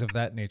things of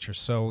that nature.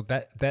 So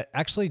that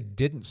actually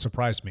didn't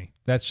surprise me.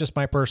 That's just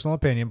my personal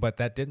opinion, but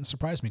that didn't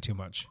surprise me too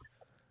much.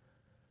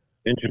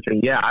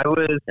 Interesting. Yeah, I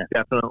was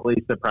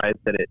definitely surprised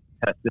that it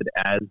tested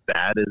as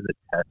bad as it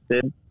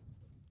tested.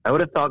 I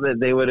would have thought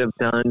that they would have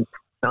done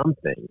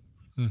something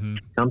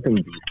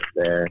decent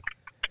there.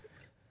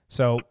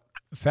 So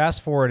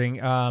fast forwarding,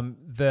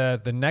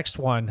 the next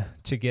one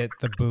to get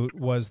the boot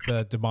was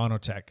the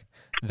Demonotech.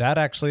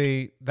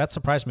 That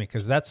surprised me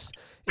because that's,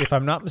 if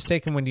I'm not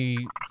mistaken, when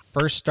he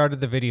first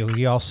started the video,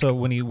 he also,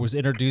 when he was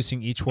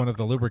introducing each one of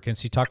the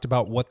lubricants, he talked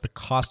about what the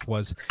cost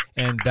was.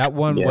 And that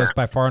one was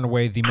by far and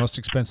away the most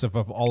expensive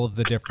of all of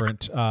the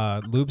different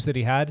lubes that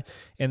he had.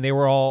 And they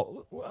were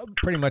all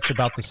pretty much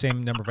about the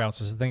same number of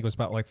ounces. I think it was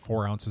about like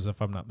 4 ounces,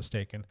 if I'm not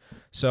mistaken.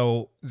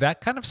 So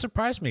that kind of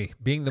surprised me,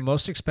 being the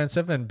most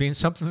expensive and being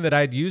something that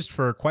I'd used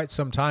for quite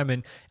some time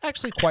and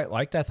actually quite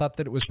liked. I thought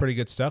that it was pretty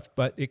good stuff,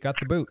 but it got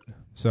the boot.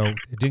 So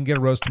it didn't get a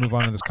rose to move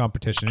on in this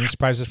competition. Any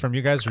surprises from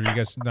you guys, or are you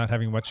guys not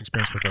having much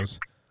experience with those?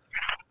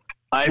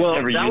 I've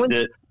never used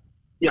it.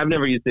 Yeah, I've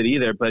never used it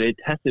either, but it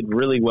tested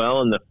really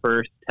well in the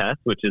first test,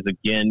 which is,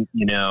 again,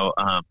 it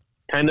was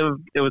kind of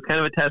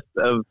a test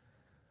of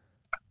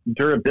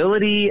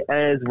durability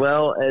as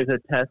well as a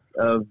test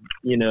of,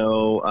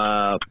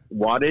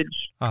 wattage,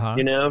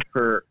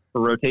 for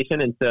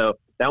rotation. And so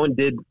that one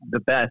did the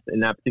best in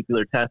that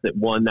particular test. It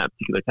won that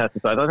particular test.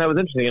 And so I thought that was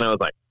interesting. And I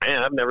was like,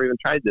 man, I've never even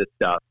tried this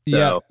stuff. So,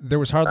 yeah, there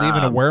was hardly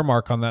even a wear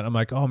mark on that. I'm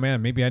like, oh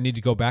man, maybe I need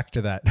to go back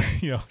to that,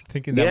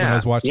 thinking that when I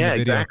was watching the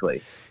video.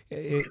 Exactly.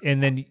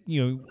 And then,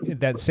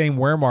 that same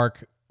wear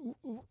mark,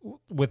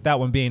 with that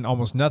one being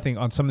almost nothing,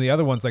 on some of the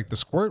other ones, like the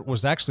Squirt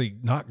was actually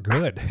not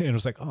good. And it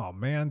was like, oh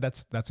man,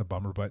 that's a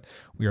bummer, but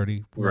we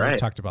already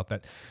talked about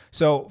that.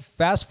 So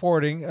fast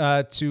forwarding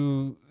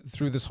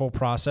through this whole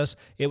process,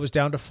 it was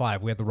down to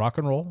 5. We had the Rock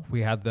and Roll,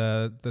 we had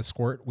the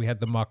Squirt, we had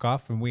the Muck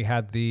Off, and we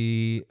had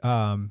the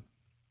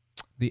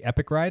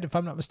Epic Ride, if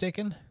I'm not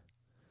mistaken.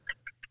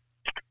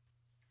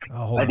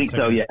 I think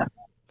so, yeah.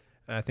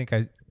 I think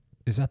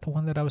is that the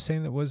one that I was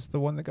saying that was the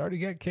one that already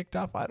got kicked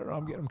off? I don't know.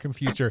 I'm getting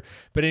confused here.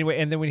 But anyway,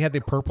 and then we had the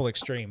Purple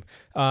Extreme.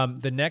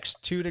 The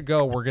next two to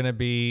go were going to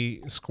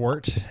be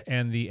Squirt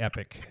and the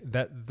Epic.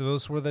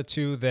 Those were the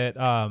two that.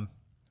 Hold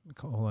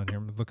on here.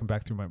 I'm looking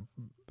back through my.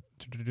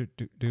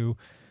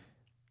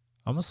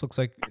 Almost looks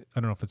like, I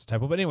don't know if it's a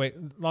typo, but anyway,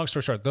 long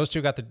story short, those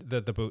two got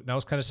the boot. And I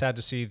was kind of sad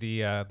to see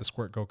the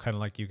Squirt go kind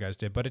of like you guys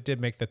did, but it did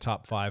make the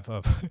top 5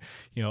 of,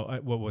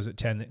 what was it,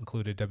 10 that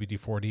included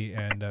WD-40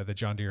 and the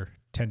John Deere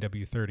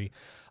 10W30.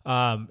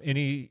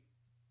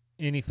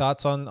 Any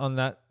thoughts on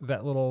that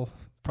little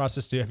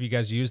process? Have you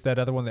guys used that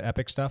other one, the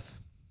Epic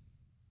stuff?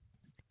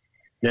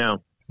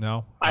 No.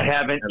 I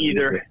haven't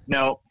either.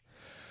 No.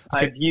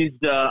 Okay.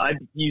 I've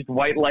used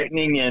White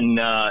Lightning and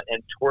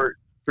Squirt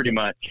pretty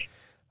much.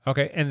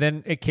 Okay, and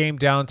then it came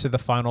down to the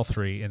final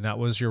 3, and that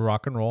was your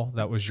Rock and Roll,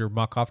 that was your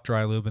Muck Off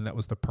Dry Lube, and that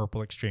was the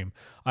Purple Extreme.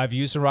 I've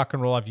used the Rock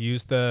and Roll. I've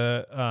used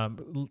the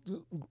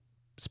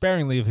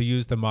sparingly. Have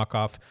used the Muck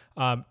Off.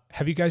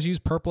 Have you guys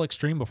used Purple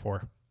Extreme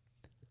before?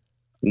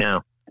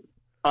 No.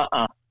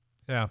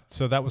 Yeah,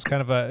 so that was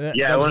kind of a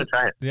I want to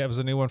try it. Yeah, it was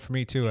a new one for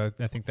me too.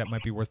 I think that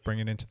might be worth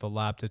bringing into the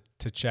lab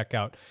to check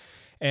out.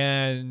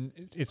 And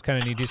it's kind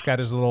of neat. He's got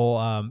his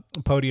little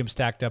podium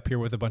stacked up here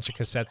with a bunch of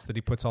cassettes that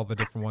he puts all the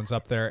different ones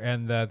up there.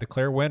 And the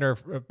clear winner,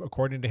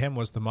 according to him,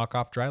 was the Muck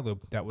Off Dry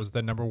Lube. That was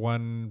the number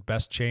 1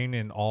 best chain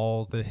in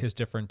all his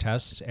different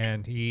tests.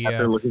 And he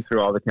after looking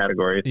through all the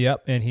categories.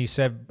 Yep, and he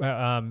said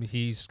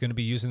he's going to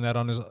be using that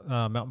on his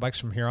mountain bikes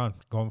from here on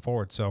going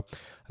forward. So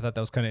I thought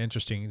that was kind of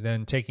interesting.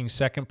 Then taking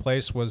second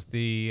place was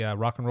the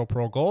Rock and Roll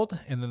Pearl Gold,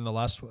 and then the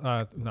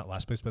not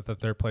last place, but the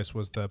third place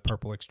was the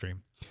Purple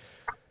Extreme.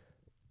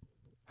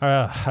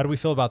 How do we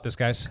feel about this,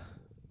 guys?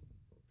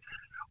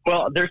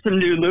 Well, there's some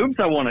new lubes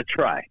I want to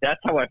try. That's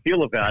how I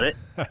feel about it.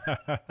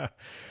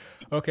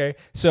 Okay.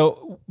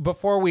 So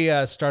before we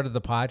started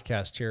the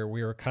podcast here,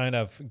 we were kind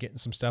of getting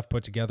some stuff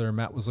put together, and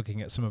Matt was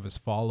looking at some of his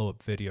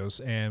follow-up videos.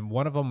 And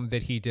one of them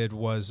that he did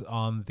was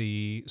on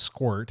the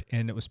Squirt,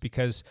 and it was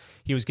because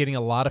he was getting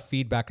a lot of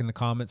feedback in the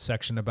comments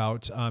section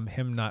about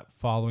him not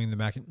following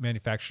the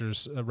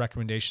manufacturer's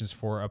recommendations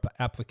for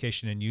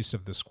application and use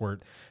of the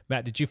Squirt.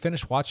 Matt, did you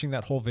finish watching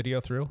that whole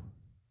video through?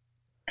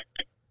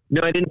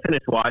 No, I didn't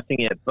finish watching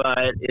it,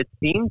 but it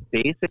seems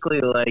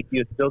basically like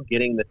you're still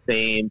getting the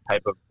same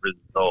type of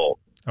result.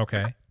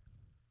 Okay.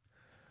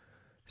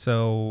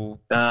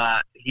 So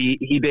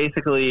he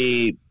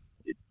basically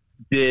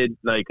did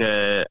I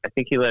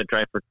think he let it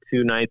dry for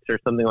 2 nights or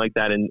something like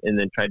that, and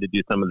then tried to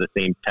do some of the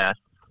same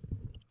tests.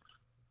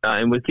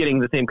 and was getting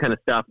the same kind of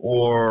stuff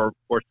or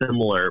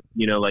similar,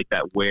 like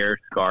that wear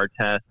scar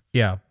test,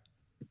 Yeah.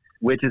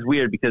 which is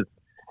weird because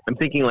I'm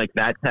thinking like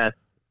that test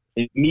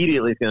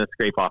immediately is going to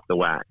scrape off the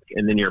wax,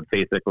 and then you're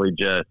basically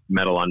just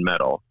metal on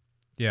metal,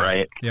 Yeah.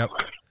 right? Yep.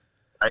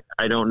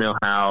 I don't know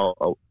how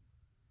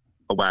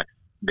a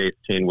wax-based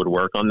chain would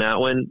work on that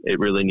one. It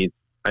really needs,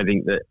 I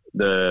think that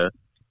the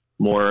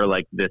more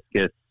like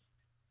viscous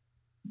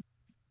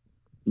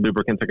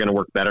lubricants are going to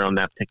work better on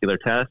that particular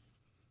test.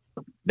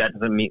 That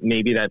doesn't mean,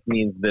 maybe that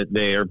means that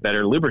they are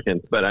better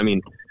lubricants, but I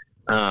mean,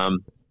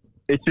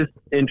 it's just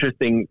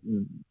interesting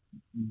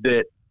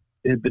that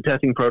the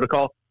testing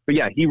protocol. But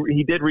yeah,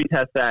 he did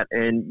retest that,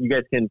 and you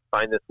guys can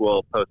find this.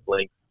 We'll post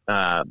links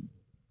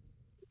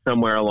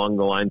somewhere along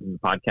the lines of the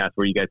podcast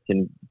where you guys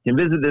can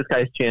visit this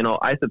guy's channel.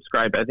 I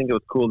subscribed. I think it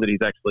was cool that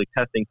he's actually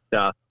testing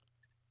stuff,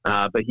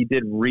 but he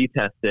did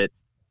retest it.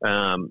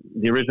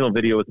 The original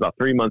video was about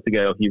 3 months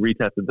ago. He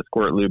retested the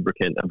Squirt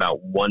lubricant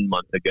about 1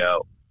 month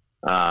ago,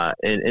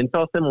 and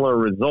saw similar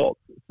results.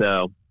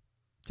 So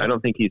I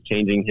don't think he's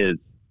changing his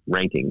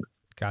rankings.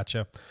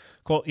 Gotcha.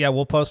 Cool. Yeah,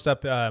 we'll post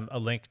up a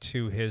link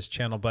to his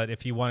channel, but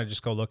if you want to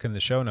just go look in the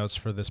show notes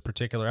for this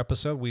particular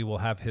episode, we will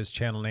have his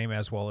channel name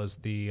as well as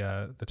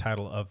the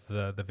title of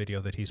the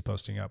video that he's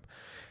posting up.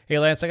 Hey,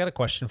 Lance, I got a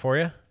question for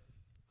you.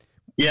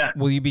 Yeah.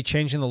 Will you be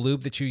changing the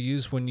lube that you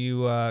use when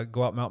you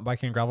go out mountain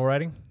biking and gravel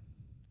riding?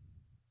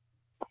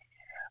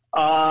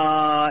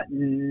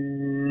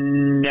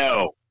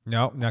 No.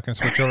 No, not going to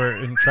switch over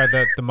and try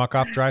the muck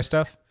off dry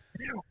stuff?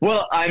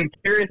 Well, I'm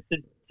curious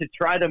to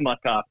try the muck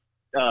off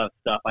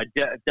stuff. I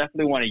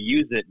definitely want to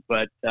use it,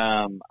 but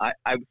I'm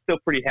still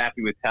pretty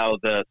happy with how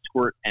the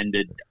Squirt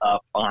ended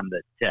up on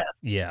the test.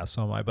 Yeah,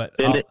 so am I. But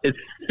And it's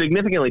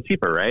significantly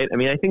cheaper, right? I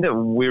mean, I think that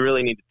we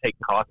really need to take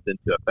cost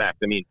into effect.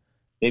 I mean,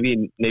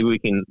 maybe we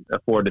can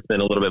afford to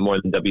spend a little bit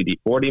more than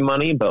WD-40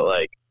 money, but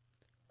like,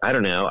 I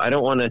don't know. I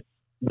don't want to.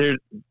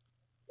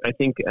 I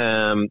think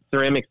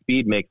Ceramic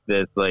Speed makes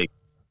this, like,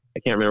 I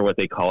can't remember what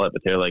they call it,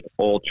 but they're like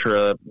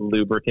ultra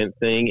lubricant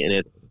thing,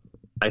 and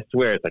I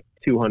swear it's like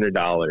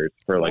 $200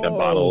 for like a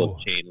bottle of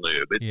chain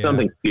lube. It's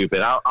something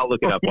stupid. I'll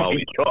look it up while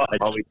we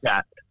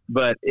chat.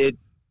 But it's.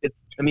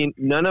 I mean,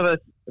 none of us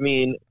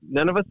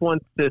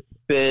wants to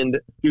spend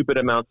stupid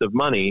amounts of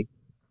money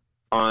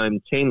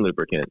on chain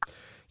lubricant.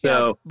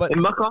 So, but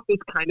and Muck Off is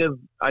kind of.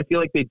 I feel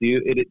like they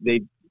do it.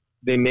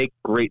 They make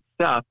great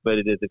stuff, but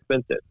it is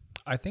expensive.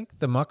 I think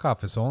the muck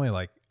off is only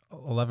like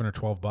 $11 or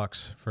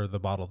 $12 for the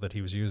bottle that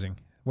he was using,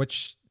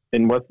 which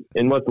and what's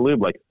the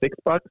lube, like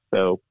 $6?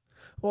 So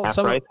well,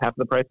 half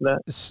the price of that.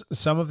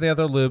 Some of the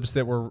other lubes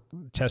that were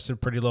tested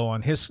pretty low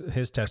on his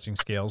testing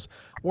scales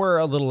were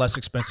a little less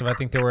expensive. I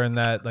think they were in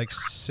that like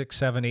 $6,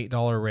 $7,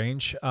 $8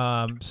 range.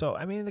 So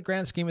I mean, in the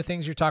grand scheme of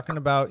things, you're talking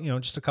about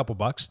just a couple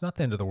bucks, not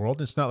the end of the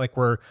world. It's not like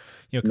we're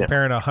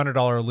comparing a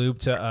 $100 lube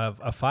to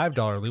a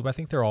 $5 lube. I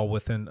think they're all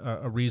within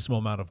a reasonable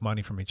amount of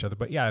money from each other.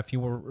 But yeah, if you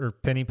were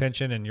penny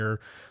pinching and you're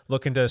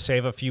looking to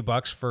save a few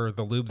bucks for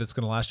the lube that's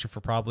going to last you for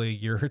probably a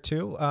year or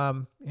two,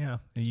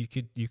 you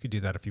could do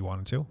that if you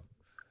wanted to.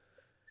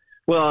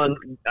 Well,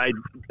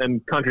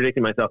 I'm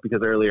contradicting myself because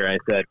earlier I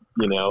said,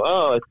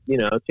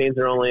 chains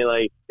are only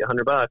like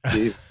 $100.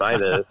 You buy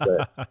this,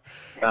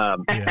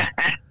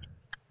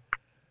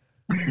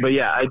 but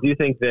yeah, I do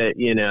think that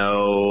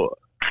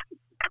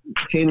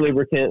chain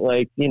lubricant,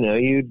 like you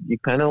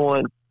kind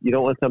of you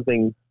don't want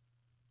something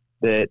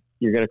that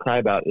you're going to cry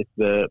about if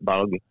the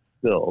bottle gets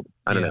spilled.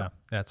 I don't know.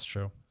 That's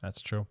true.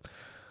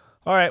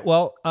 All right.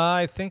 Well,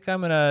 I think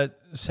I'm going to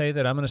say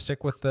that I'm going to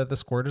stick with the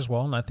Squirt as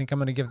well. And I think I'm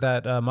going to give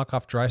that muck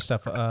off dry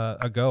stuff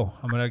a go.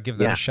 I'm going to give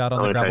that a shot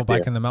on the gravel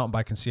bike and the mountain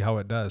bike and see how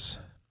it does.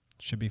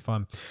 Should be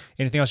fun.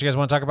 Anything else you guys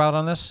want to talk about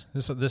on this?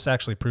 This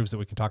actually proves that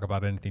we can talk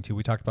about anything too.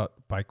 We talked about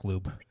bike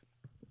lube.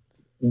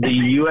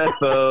 The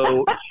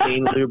UFO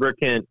chain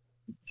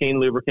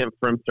lubricant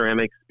from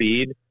Ceramic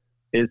Speed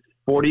is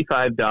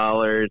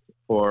 $45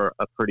 for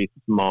a pretty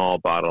small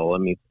bottle. Let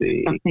me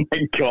see. Oh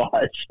my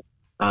gosh.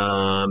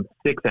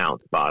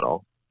 6-ounce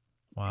bottle.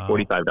 Wow.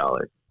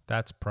 $45.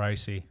 That's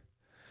pricey.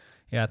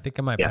 Yeah, I think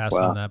I might pass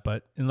on that,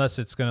 but unless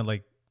it's going to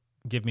like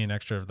give me an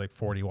extra like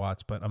 40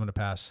 watts, but I'm going to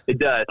pass. It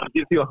does. It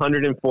gives you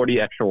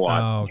 140 extra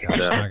watts. Oh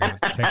gosh, I'm going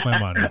to take my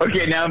money.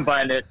 Okay, now I'm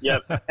buying it.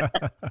 Yep.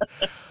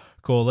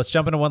 Cool. Let's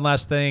jump into one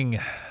last thing.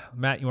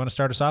 Matt, you want to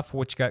start us off?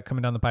 What you got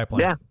coming down the pipeline?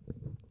 Yeah.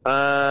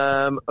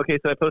 Okay,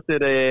 so I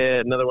posted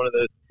another one of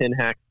those 10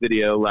 hacks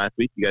video last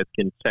week. You guys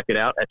can check it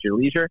out at your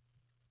leisure.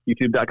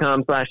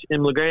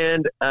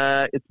 YouTube.com/MLegrand.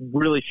 It's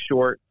really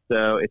short,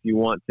 so if you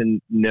want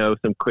to know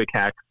some quick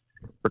hacks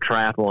for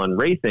triathlon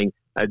racing,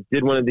 I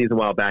did one of these a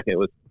while back. It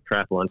was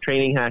triathlon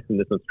training hacks, and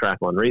this one's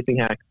triathlon racing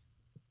hacks.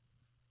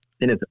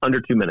 And it's under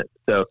 2 minutes,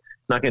 so it's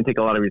not going to take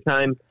a lot of your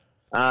time.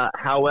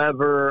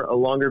 However, a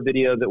longer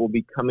video that will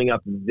be coming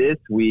up this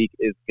week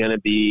is going to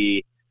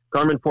be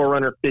Garmin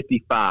Forerunner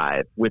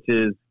 55, which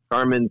is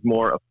Garmin's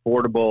more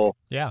affordable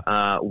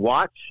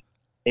watch.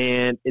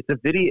 And it's a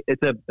video.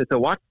 It's a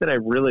watch that I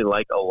really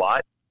like a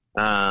lot.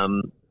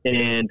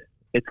 And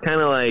it's kind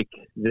of like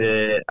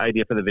the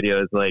idea for the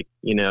video is like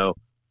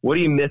what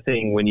are you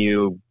missing when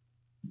you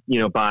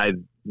buy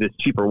this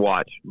cheaper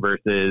watch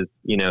versus,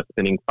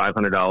 spending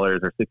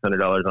 $500 or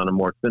 $600 on a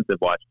more expensive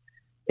watch?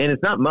 And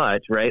it's not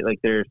much, right? Like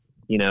there's,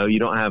 you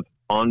don't have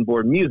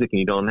onboard music and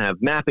you don't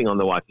have mapping on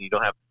the watch and you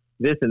don't have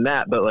this and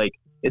that, but like,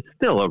 it's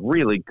still a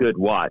really good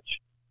watch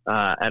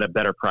at a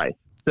better price.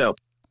 So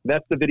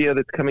that's the video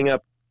that's coming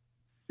up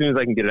as soon as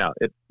I can get it out.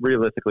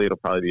 Realistically, it'll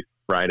probably be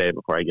Friday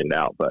before I get it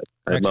out, but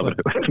I'd love it if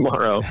it was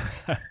tomorrow.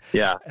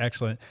 Yeah.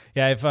 Excellent.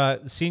 Yeah,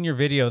 I've seen your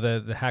video,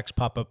 the hacks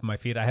pop up in my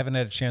feed. I haven't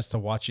had a chance to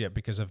watch it yet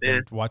because I've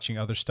been watching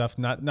other stuff.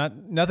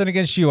 Nothing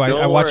against you.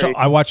 I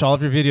watch all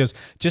of your videos.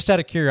 Just out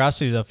of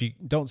curiosity, though, if you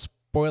don't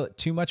spoil it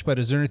too much, but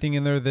is there anything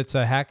in there that's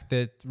a hack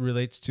that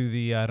relates to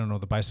the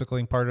the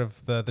bicycling part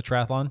of the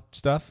triathlon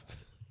stuff?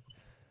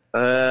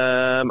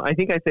 I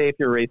think I say if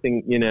you're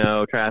racing,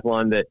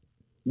 triathlon, that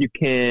you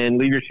can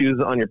leave your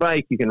shoes on your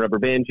bike. You can rubber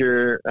band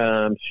your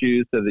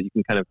shoes so that you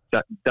can kind of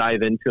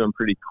dive into them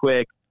pretty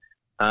quick.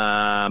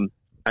 A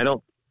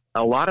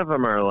lot of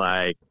them are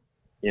like,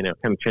 kind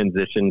of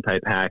transition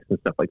type hacks and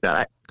stuff like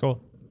that.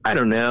 Cool. I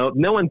don't know.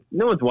 No one's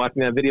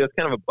watching that video. It's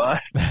kind of a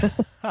bust.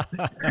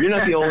 You're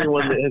not the only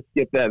one that has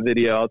skipped that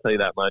video. I'll tell you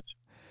that much.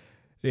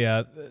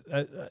 Yeah.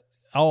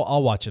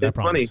 I'll watch it. I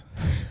promise.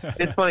 Funny.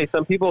 It's funny.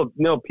 Some people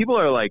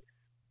are like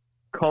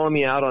calling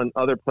me out on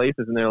other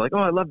places and they're like, "Oh,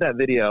 I love that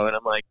video." And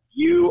I'm like,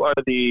 "You are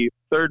the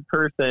third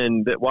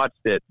person that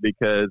watched it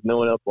because no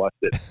one else watched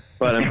it."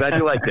 But I'm glad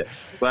you liked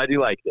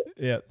it.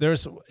 Yeah.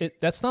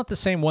 That's not the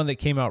same one that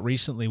came out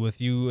recently with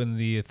you and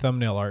the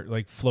thumbnail art,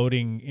 like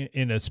floating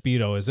in a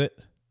Speedo, is it?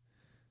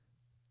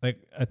 Like,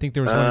 I think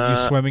there was one of you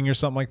swimming or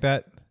something like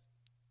that.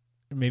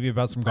 Maybe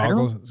about some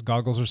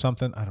goggles or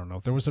something. I don't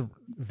know. There was a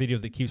video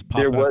that keeps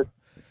popping up.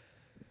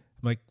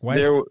 I'm like,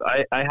 why?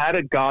 I had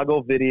a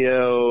goggle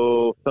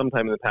video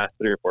sometime in the past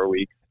 3 or 4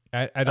 weeks.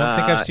 I don't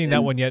think I've seen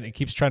that one yet. It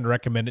keeps trying to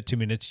recommend it to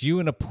me. And it's you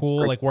in a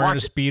pool, like wearing a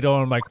Speedo.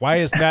 And I'm like, why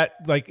is Matt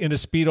like in a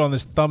Speedo on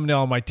this thumbnail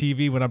on my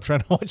TV when I'm trying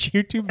to watch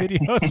YouTube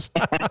videos?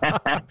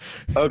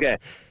 Okay.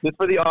 Just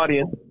for the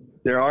audience,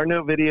 there are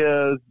no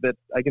videos that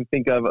I can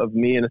think of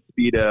me in a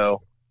Speedo.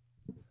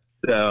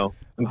 So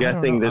I'm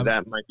guessing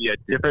that might be a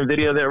different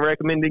video they're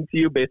recommending to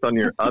you based on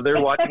your other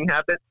watching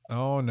habits.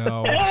 Oh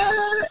no!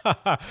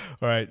 All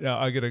right, now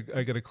I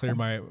gotta clear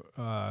my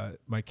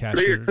my cache.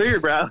 Clear your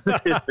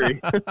browser history.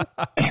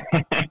 I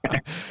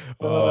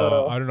don't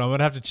know. I'm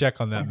gonna have to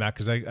check on that, Matt,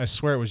 because I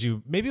swear it was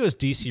you. Maybe it was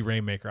DC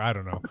Rainmaker. I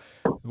don't know.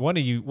 One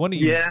of you.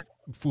 Yeah.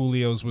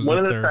 Folios was one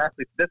up of the there.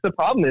 Triathletes. That's the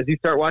problem is you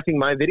start watching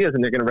my videos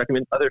and they're going to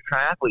recommend other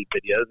triathlete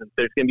videos and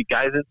there's going to be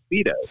guys in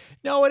Speedos.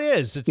 No, it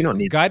is. It's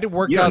guided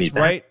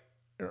workouts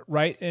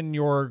right in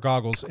your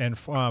goggles and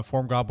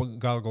form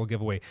goggle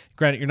giveaway.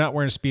 Granted, you're not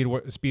wearing a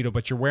Speedo,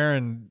 but you're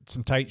wearing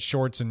some tight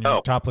shorts and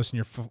you're topless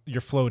and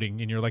you're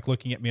floating and you're like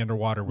looking at me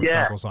underwater with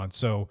goggles on.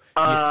 So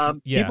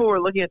people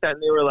were looking at that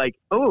and they were like,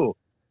 "Oh,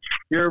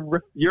 you're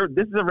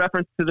this is a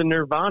reference to the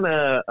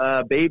Nirvana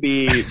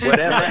baby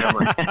whatever."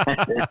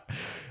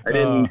 And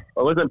I'm like,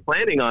 I wasn't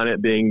planning on it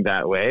being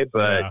that way,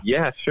 but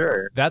yeah,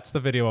 sure. That's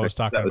the video I was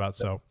talking about.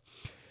 So,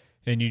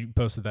 and you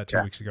posted that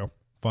 2 weeks ago.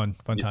 Fun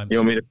times. You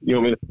want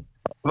me to?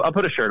 I'll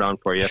put a shirt on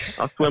for you.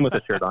 I'll swim with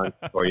a shirt on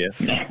for you.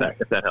 If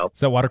that helps.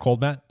 Is that water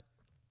cold, Matt?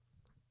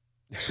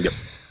 Yep.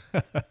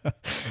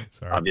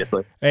 Sorry.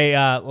 Obviously. Hey,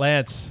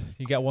 Lance,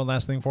 you got one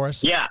last thing for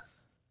us? Yeah.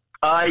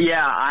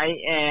 I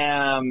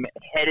am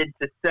headed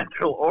to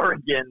Central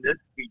Oregon this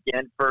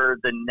weekend for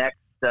the next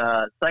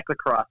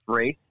cyclocross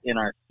race in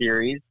our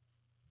series.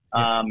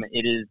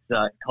 It is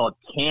called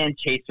Can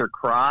Chaser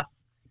Cross.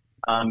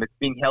 It's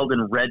being held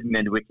in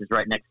Redmond, which is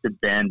right next to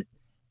Bend.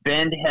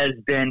 Bend has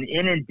been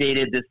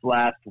inundated this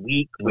last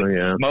week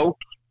with smoke.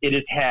 It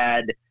has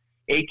had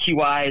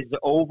AQIs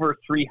over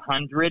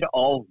 300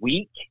 all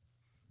week.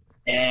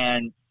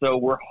 And so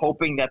we're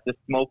hoping that the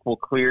smoke will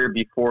clear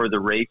before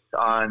the race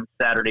on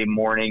Saturday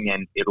morning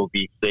and it'll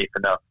be safe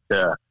enough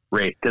to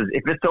race. Because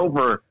if it's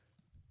over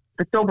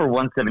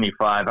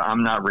 175,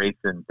 I'm not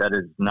racing. That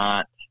is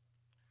not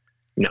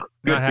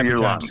good for your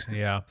lungs.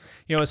 Yeah.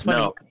 It's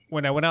funny.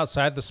 When I went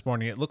outside this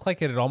morning, it looked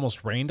like it had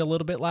almost rained a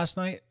little bit last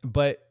night,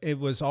 but it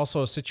was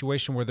also a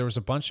situation where there was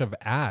a bunch of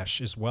ash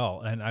as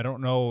well. And I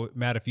don't know,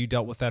 Matt, if you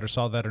dealt with that or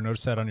saw that or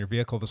noticed that on your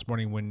vehicle this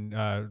morning when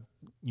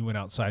you went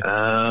outside.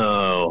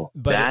 Oh,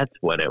 but that's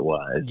what it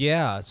was.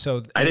 Yeah.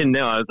 So I didn't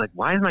know. I was like,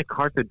 why is my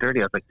car so dirty?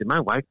 I was like, did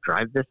my wife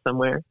drive this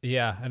somewhere?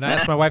 Yeah. And I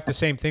asked my wife the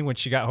same thing when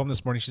she got home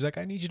this morning. She's like,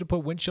 I need you to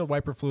put windshield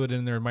wiper fluid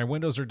in there. My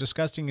windows are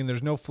disgusting and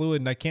there's no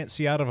fluid and I can't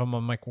see out of them.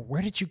 I'm like, well,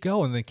 where did you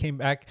go? And they came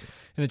back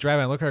in the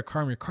driveway. I looked at her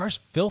car and your car's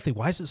filthy.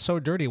 Why is it so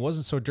dirty? It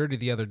wasn't so dirty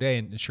the other day.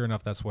 And sure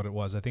enough, that's what it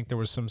was. I think there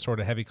was some sort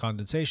of heavy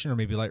condensation or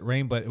maybe light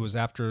rain, but it was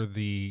after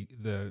the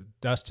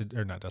dust had,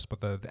 or not dust, but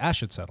the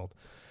ash had settled.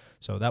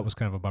 So that was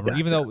kind of a bummer.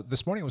 Even though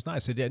this morning it was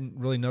nice, I didn't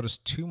really notice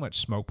too much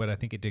smoke, but I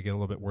think it did get a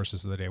little bit worse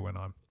as the day went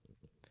on.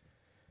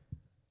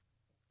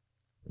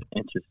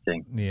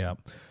 Interesting. Yeah.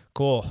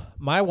 Cool.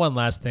 My one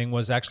last thing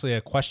was actually a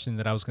question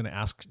that I was going to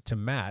ask to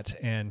Matt,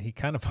 and he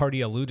kind of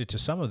already alluded to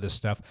some of this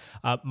stuff.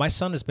 My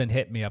son has been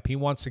hitting me up. He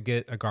wants to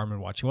get a Garmin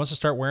watch. He wants to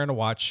start wearing a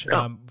watch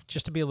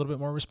just to be a little bit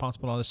more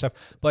responsible and all this stuff.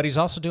 But he's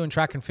also doing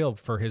track and field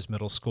for his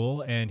middle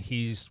school, and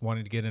he's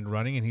wanting to get into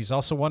running, and he's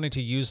also wanting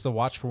to use the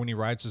watch for when he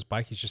rides his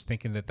bike. He's just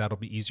thinking that that'll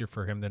be easier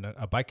for him than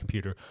a bike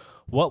computer.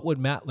 What would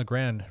Matt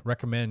LeGrand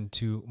recommend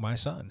to my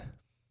son?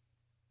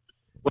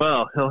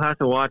 Well, he'll have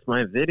to watch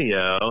my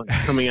video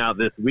coming out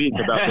this week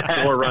about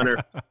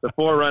the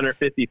Forerunner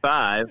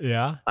 55.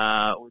 Yeah.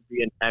 Would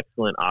be an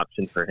excellent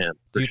option for him.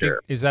 Do you sure.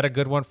 think, is that a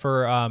good one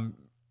for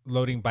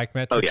loading bike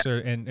metrics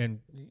yeah. and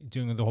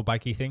doing the whole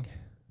bikey thing?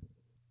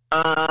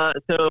 So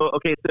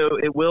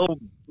it will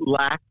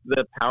lack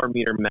the power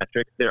meter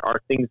metrics. There are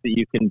things that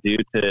you can do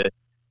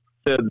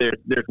so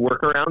there's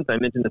workarounds. I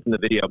mentioned this in the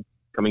video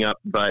coming up,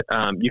 but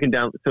you can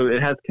so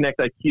it has Connect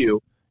IQ,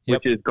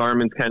 which is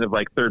Garmin's kind of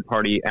like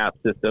third-party app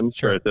system,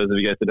 Sure. for those of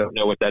you guys that don't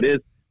know what that is.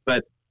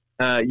 But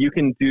you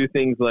can do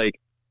things like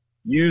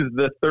use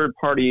the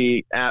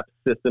third-party app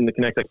system, the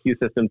Connect IQ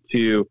system,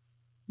 to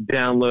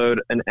download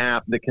an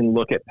app that can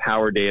look at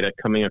power data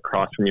coming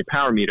across from your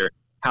power meter.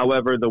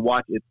 However, the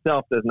watch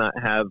itself does not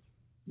have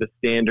the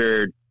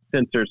standard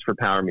sensors for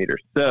power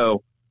meters.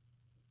 So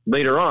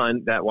later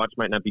on, that watch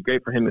might not be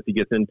great for him if he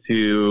gets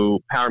into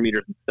power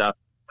meters and stuff.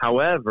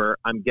 However,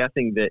 I'm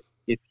guessing that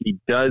if he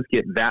does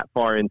get that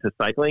far into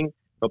cycling,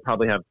 he'll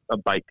probably have a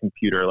bike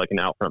computer, like an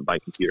out-front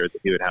bike computer that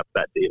he would have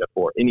that data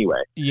for anyway.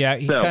 Yeah,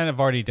 he kind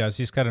of already does.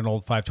 He's got an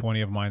old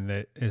 520 of mine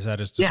that is at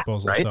his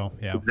disposal. Yeah, right? So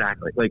yeah,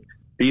 exactly. Like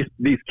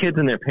these kids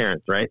and their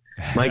parents, right?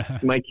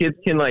 My kids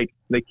can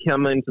they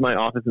come into my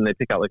office and they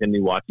pick out like a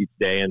new watch each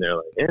day, and they're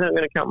like, I'm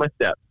going to count my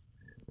steps.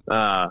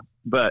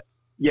 But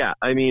yeah,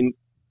 I mean,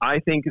 I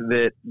think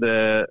that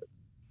the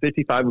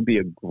 55 would be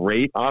a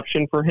great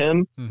option for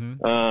him.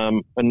 Mm-hmm.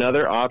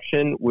 Another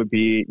option would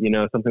be,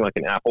 something like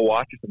an Apple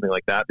Watch or something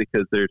like that,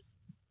 because there's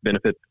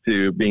benefits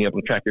to being able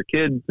to track your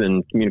kids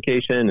and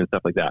communication and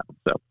stuff like that.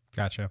 So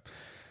gotcha.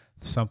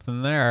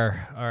 Something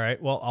there. All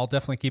right. Well, I'll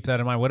definitely keep that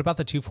in mind. What about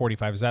the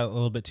 245? Is that a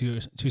little bit too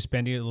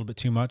spendy, a little bit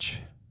too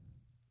much?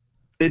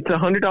 It's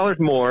 $100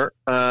 more,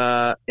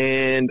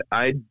 and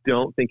I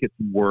don't think it's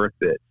worth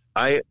it.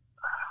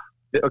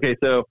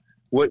 So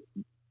what?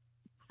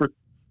 For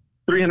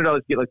 $300,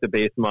 you get like the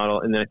base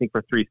model, and then I think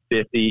for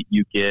 $350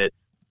 you get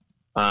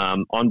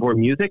onboard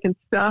music and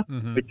stuff,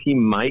 which he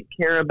might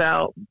care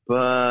about,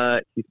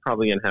 but he's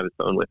probably going to have his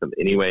phone with him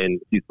anyway, and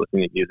if he's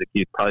listening to music,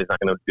 he's probably not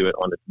going to do it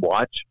on his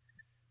watch.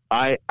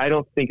 I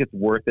don't think it's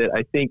worth it.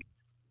 I think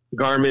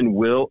Garmin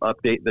will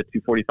update the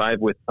 245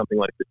 with something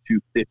like the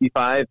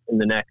 255 in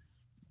the next,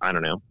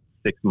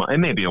 6 months. It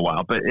may be a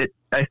while, but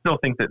I still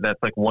think that that's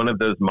like one of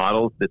those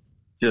models that's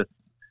just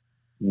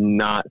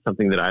not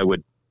something that I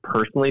would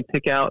personally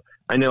pick out.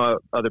 I know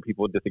other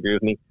people would disagree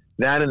with me.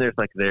 That, and there's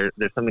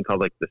something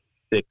called like the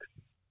 6.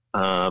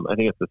 I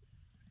think it's the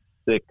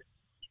 6.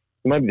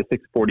 It might be the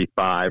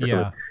 645. Or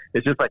something.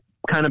 It's just like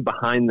kind of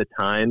behind the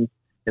times,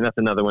 and that's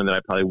another one that I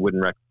probably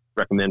wouldn't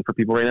recommend for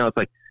people right now. It's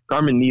like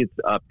Garmin needs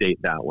to update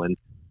that one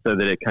so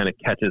that it kind of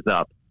catches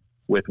up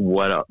with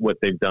what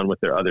they've done with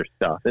their other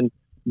stuff. And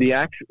the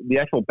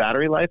actual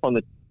battery life on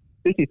the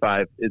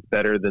 55 is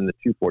better than the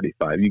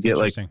 245. You get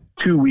like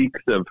 2 weeks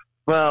of,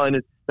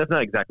 that's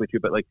not exactly true,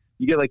 but like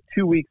you get like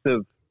 2 weeks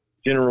of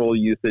general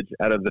usage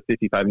out of the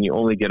 55, and you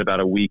only get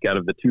about a week out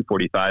of the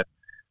 245.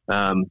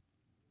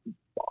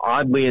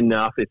 Oddly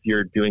enough, if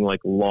you're doing like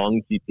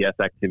long GPS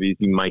activities,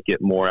 you might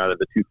get more out of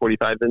the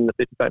 245 than the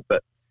 55,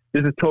 but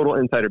this is total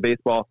insider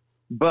baseball.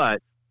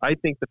 But I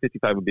think the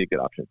 55 would be a good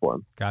option for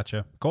him.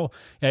 Gotcha. Cool.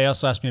 Yeah, he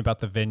also asked me about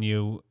the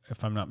Venue,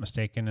 if I'm not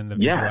mistaken, and the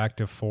Vivo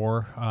Active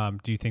 4.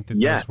 Do you think that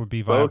those would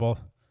be viable?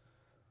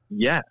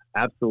 Yeah,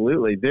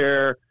 absolutely.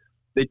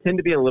 They tend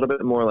to be a little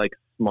bit more like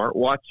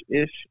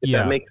smartwatch-ish, if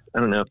that makes, I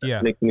don't know if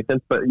that makes any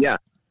sense. But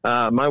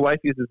my wife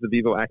uses the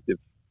Vivo Active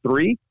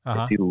 3,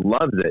 and she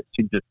loves it.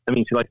 She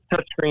likes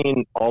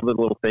touchscreen, all the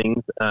little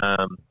things.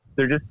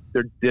 They're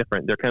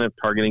different. They're kind of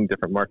targeting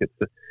different markets.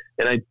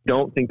 And I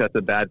don't think that's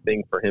a bad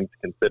thing for him to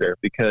consider,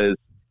 because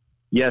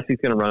yes, he's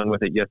going to run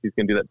with it. Yes, he's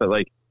going to do that. But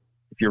like,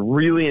 if you're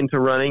really into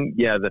running,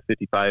 the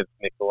 55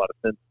 makes a lot of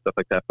sense, stuff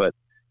like that. But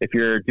if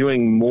you're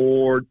doing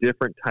more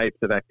different types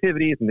of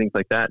activities and things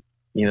like that,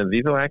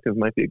 Vivo Active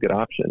might be a good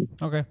option.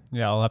 Okay.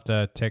 Yeah, I'll have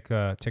to take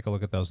a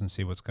look at those and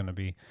see what's going to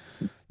be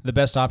the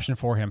best option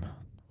for him.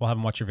 We'll have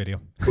him watch your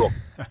video. Cool.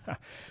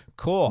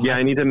 Cool. Yeah,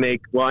 I need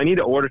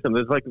to order some.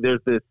 There's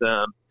this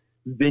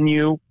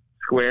Venue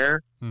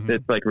Square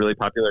that's like really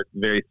popular. It's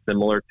very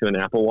similar to an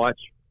Apple Watch.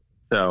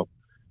 So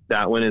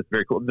that one is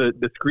very cool.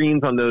 The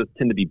screens on those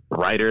tend to be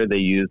brighter. They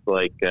use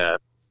like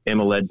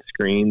AMOLED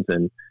screens,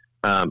 and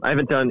I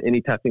haven't done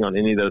any testing on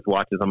any of those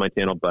watches on my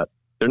channel, but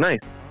they're nice.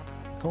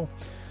 Cool.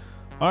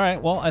 All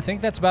right. Well, I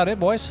think that's about it,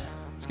 boys.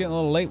 It's getting a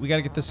little late. We got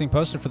to get this thing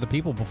posted for the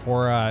people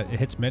before it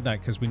hits midnight,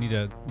 because we need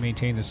to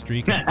maintain the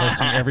streak of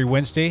posting every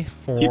Wednesday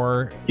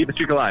for keep the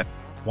streak alive.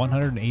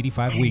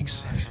 185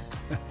 weeks.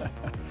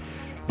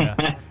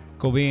 Yeah.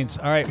 Cool beans.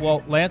 All right.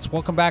 Well, Lance,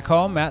 welcome back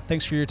home. Matt,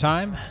 thanks for your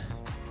time.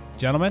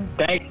 Gentlemen,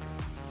 Thanks.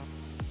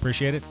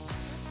 appreciate it.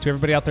 To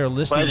everybody out there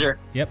listening. Pleasure.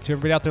 Yep. To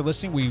everybody out there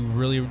listening, we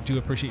really do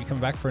appreciate you coming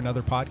back for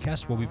another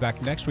podcast. We'll be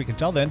back next week.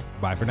 Until then,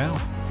 bye for now.